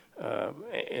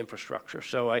infrastructure.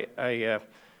 So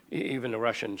even the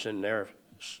Russians in their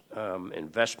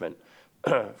investment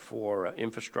for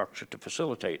infrastructure to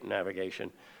facilitate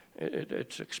navigation,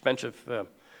 it's expensive.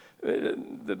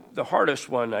 The hardest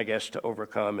one, I guess, to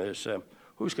overcome is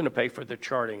who's going to pay for the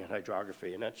charting and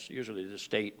hydrography? And that's usually the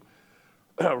state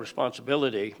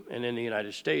responsibility. And in the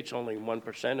United States, only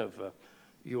 1% of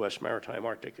U.S. maritime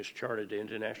Arctic is charted to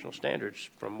international standards,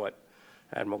 from what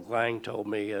Admiral Glang told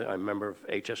me. I'm a member of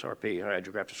HSRP,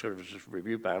 Hydrographic Services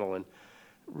Review Panel, and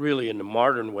really in the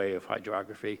modern way of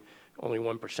hydrography, only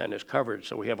 1% is covered.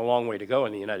 So we have a long way to go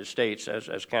in the United States,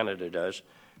 as Canada does,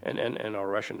 and our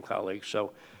Russian colleagues.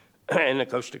 So, and the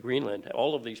coast of Greenland,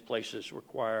 all of these places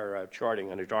require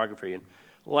charting and hydrography, and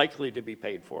likely to be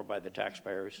paid for by the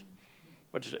taxpayers.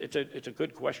 But it's a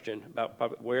good question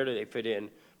about where do they fit in.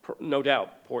 No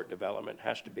doubt, port development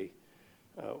has to be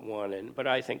one, but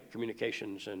I think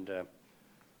communications and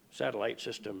satellite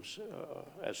systems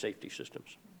as safety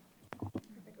systems.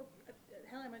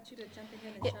 Helen, I want you to jump in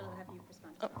and Charlotte will have you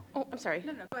respond. Oh, I'm sorry.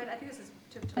 No, go ahead. I think this is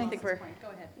to think we're- point. Go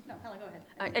ahead. No, Helen, go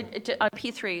ahead. On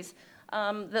P3s,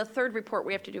 the third report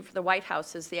we have to do for the White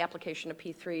House is the application of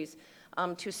P3s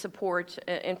to support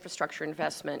infrastructure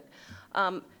investment.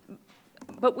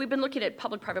 But we've been looking at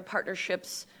public-private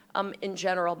partnerships in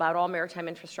general about all maritime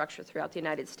infrastructure throughout the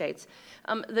United States.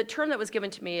 The term that was given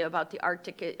to me about the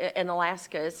Arctic and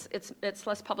Alaska is it's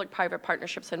less public-private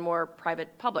partnerships and more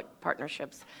private-public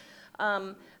partnerships.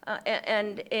 You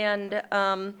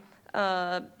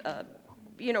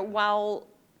know,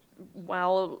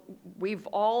 while we've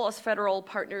all as federal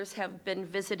partners have been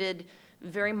visited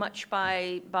very much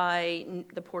by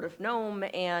the Port of Nome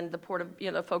and the Port of,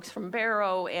 the folks from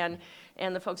Barrow and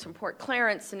the folks from Port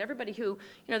Clarence and everybody who,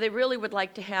 they really would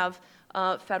like to have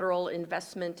federal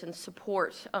investment and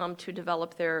support to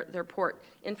develop their port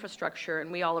infrastructure,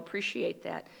 and we all appreciate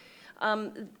that.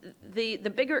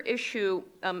 The bigger issue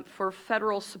for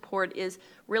federal support is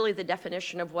really the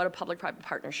definition of what a public-private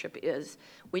partnership is.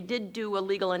 We did do a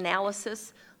legal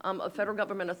analysis of federal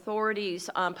government authorities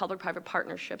on public-private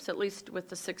partnerships, at least with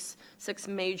the six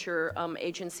major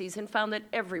agencies, and found that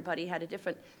everybody had a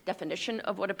different definition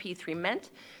of what a P3 meant.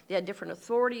 They had different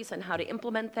authorities on how to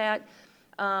implement that.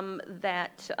 And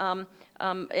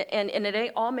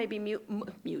it all may be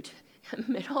mute.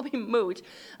 It all be moot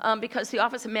because the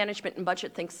Office of Management and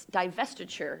Budget thinks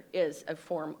divestiture is a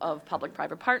form of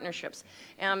public-private partnerships,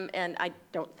 and I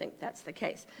don't think that's the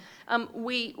case.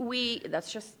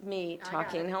 That's just me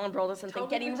talking. Helen Brohl doesn't think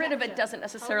getting rid of it doesn't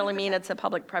necessarily mean it's a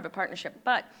public-private partnership,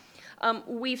 but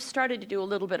we've started to do a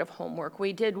little bit of homework.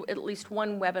 We did at least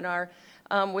one webinar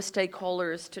with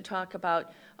stakeholders to talk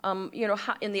about, how,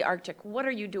 in the Arctic, what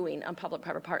are you doing on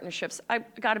public-private partnerships?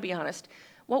 I've got to be honest.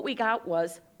 What we got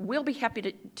was, we'll be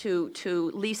happy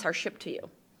to lease our ship to you.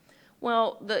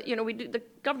 Well, the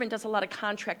government does a lot of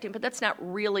contracting, but that's not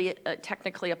really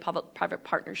technically a public-private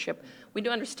partnership. We do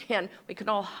understand we can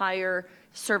all hire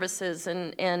services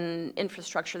and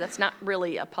infrastructure. That's not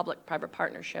really a public-private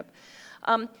partnership.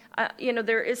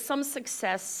 There is some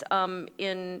success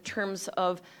in terms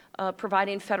of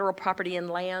providing federal property and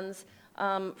lands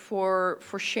for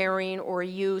sharing or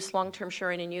use, long-term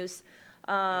sharing and use.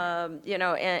 And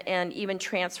even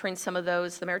transferring some of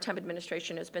those. The Maritime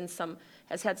Administration has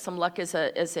had some luck as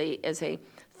a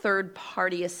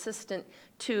third-party assistant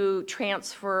to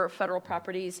transfer federal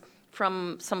properties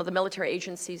from some of the military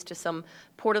agencies to some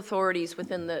port authorities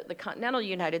within the continental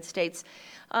United States,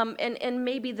 and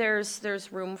maybe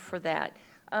there's room for that.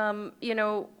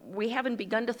 We haven't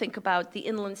begun to think about the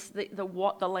inland,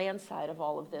 the land side of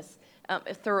all of this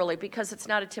thoroughly, because it's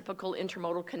not a typical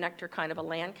intermodal connector kind of a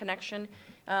land connection.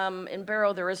 In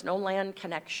Barrow, there is no land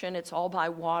connection; it's all by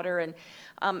water,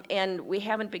 and we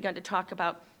haven't begun to talk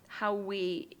about how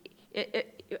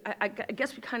I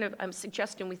guess I'm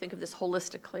suggesting we think of this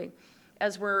holistically,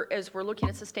 as we're looking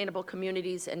at sustainable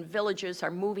communities and villages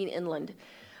are moving inland.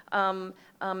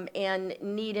 And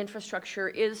need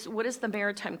infrastructure what is the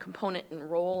maritime component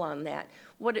and role on that?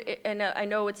 I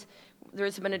know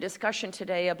there's been a discussion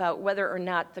today about whether or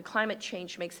not the climate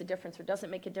change makes a difference or doesn't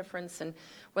make a difference, and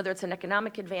whether it's an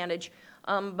economic advantage.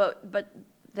 But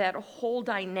that whole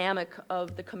dynamic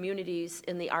of the communities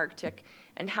in the Arctic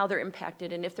and how they're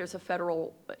impacted, and if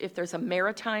there's a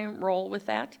maritime role with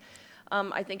that,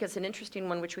 I think is an interesting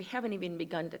one which we haven't even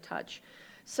begun to touch.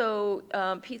 So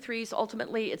P3s,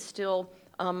 ultimately, it's still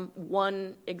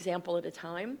one example at a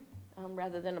time,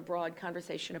 rather than a broad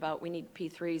conversation about we need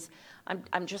P3s.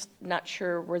 I'm just not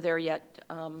sure we're there yet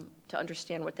to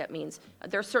understand what that means.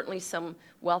 There are certainly some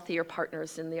wealthier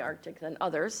partners in the Arctic than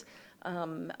others.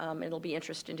 It'll be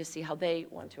interesting to see how they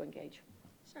want to engage.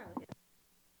 Charlotte.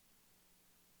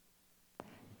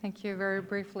 Thank you. Very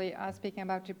briefly, speaking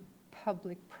about the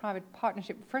public-private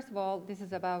partnership. First of all, this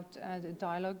is about the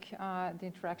dialogue, the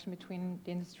interaction between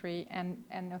the industry and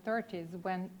authorities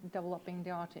when developing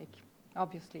the Arctic,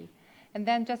 obviously. And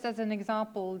then, just as an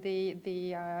example,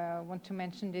 want to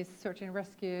mention this search and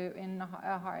rescue in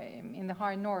the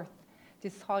high north,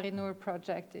 this Harinor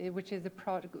project, which is a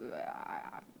project.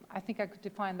 I think I could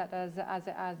define that as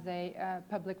a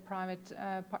public-private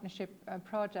partnership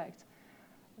project,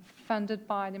 funded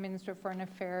by the Ministry of Foreign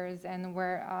Affairs, and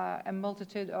where a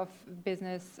multitude of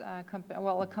business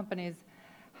companies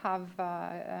have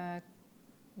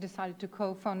decided to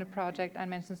co-fund the project. I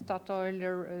mentioned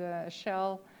Statoil,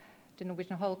 Shell, the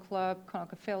Norwegian Hull Club,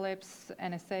 ConocoPhillips,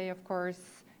 NSA, of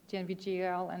course,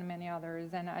 DNVGL, and many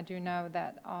others. And I do know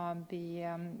that the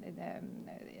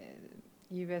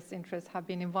U.S. interests have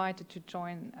been invited to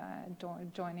join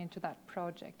into that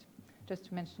project, just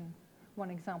to mention one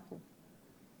example.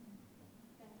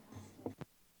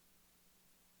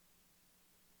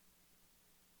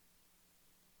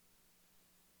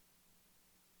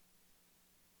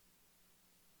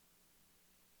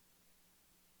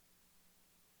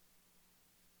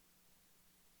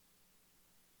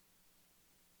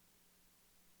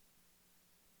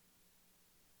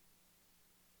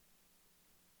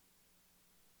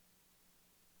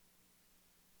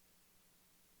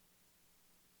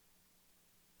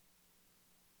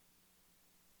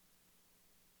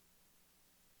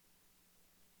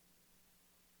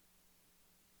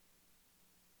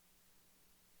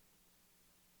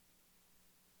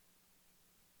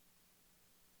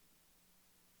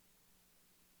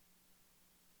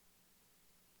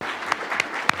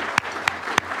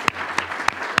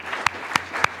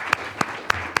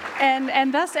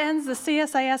 And thus ends the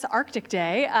CSIS Arctic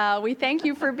Day. We thank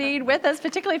you for being with us,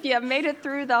 particularly if you have made it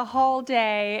through the whole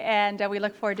day, and we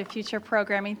look forward to future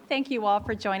programming. Thank you all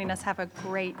for joining us. Have a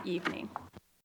great evening.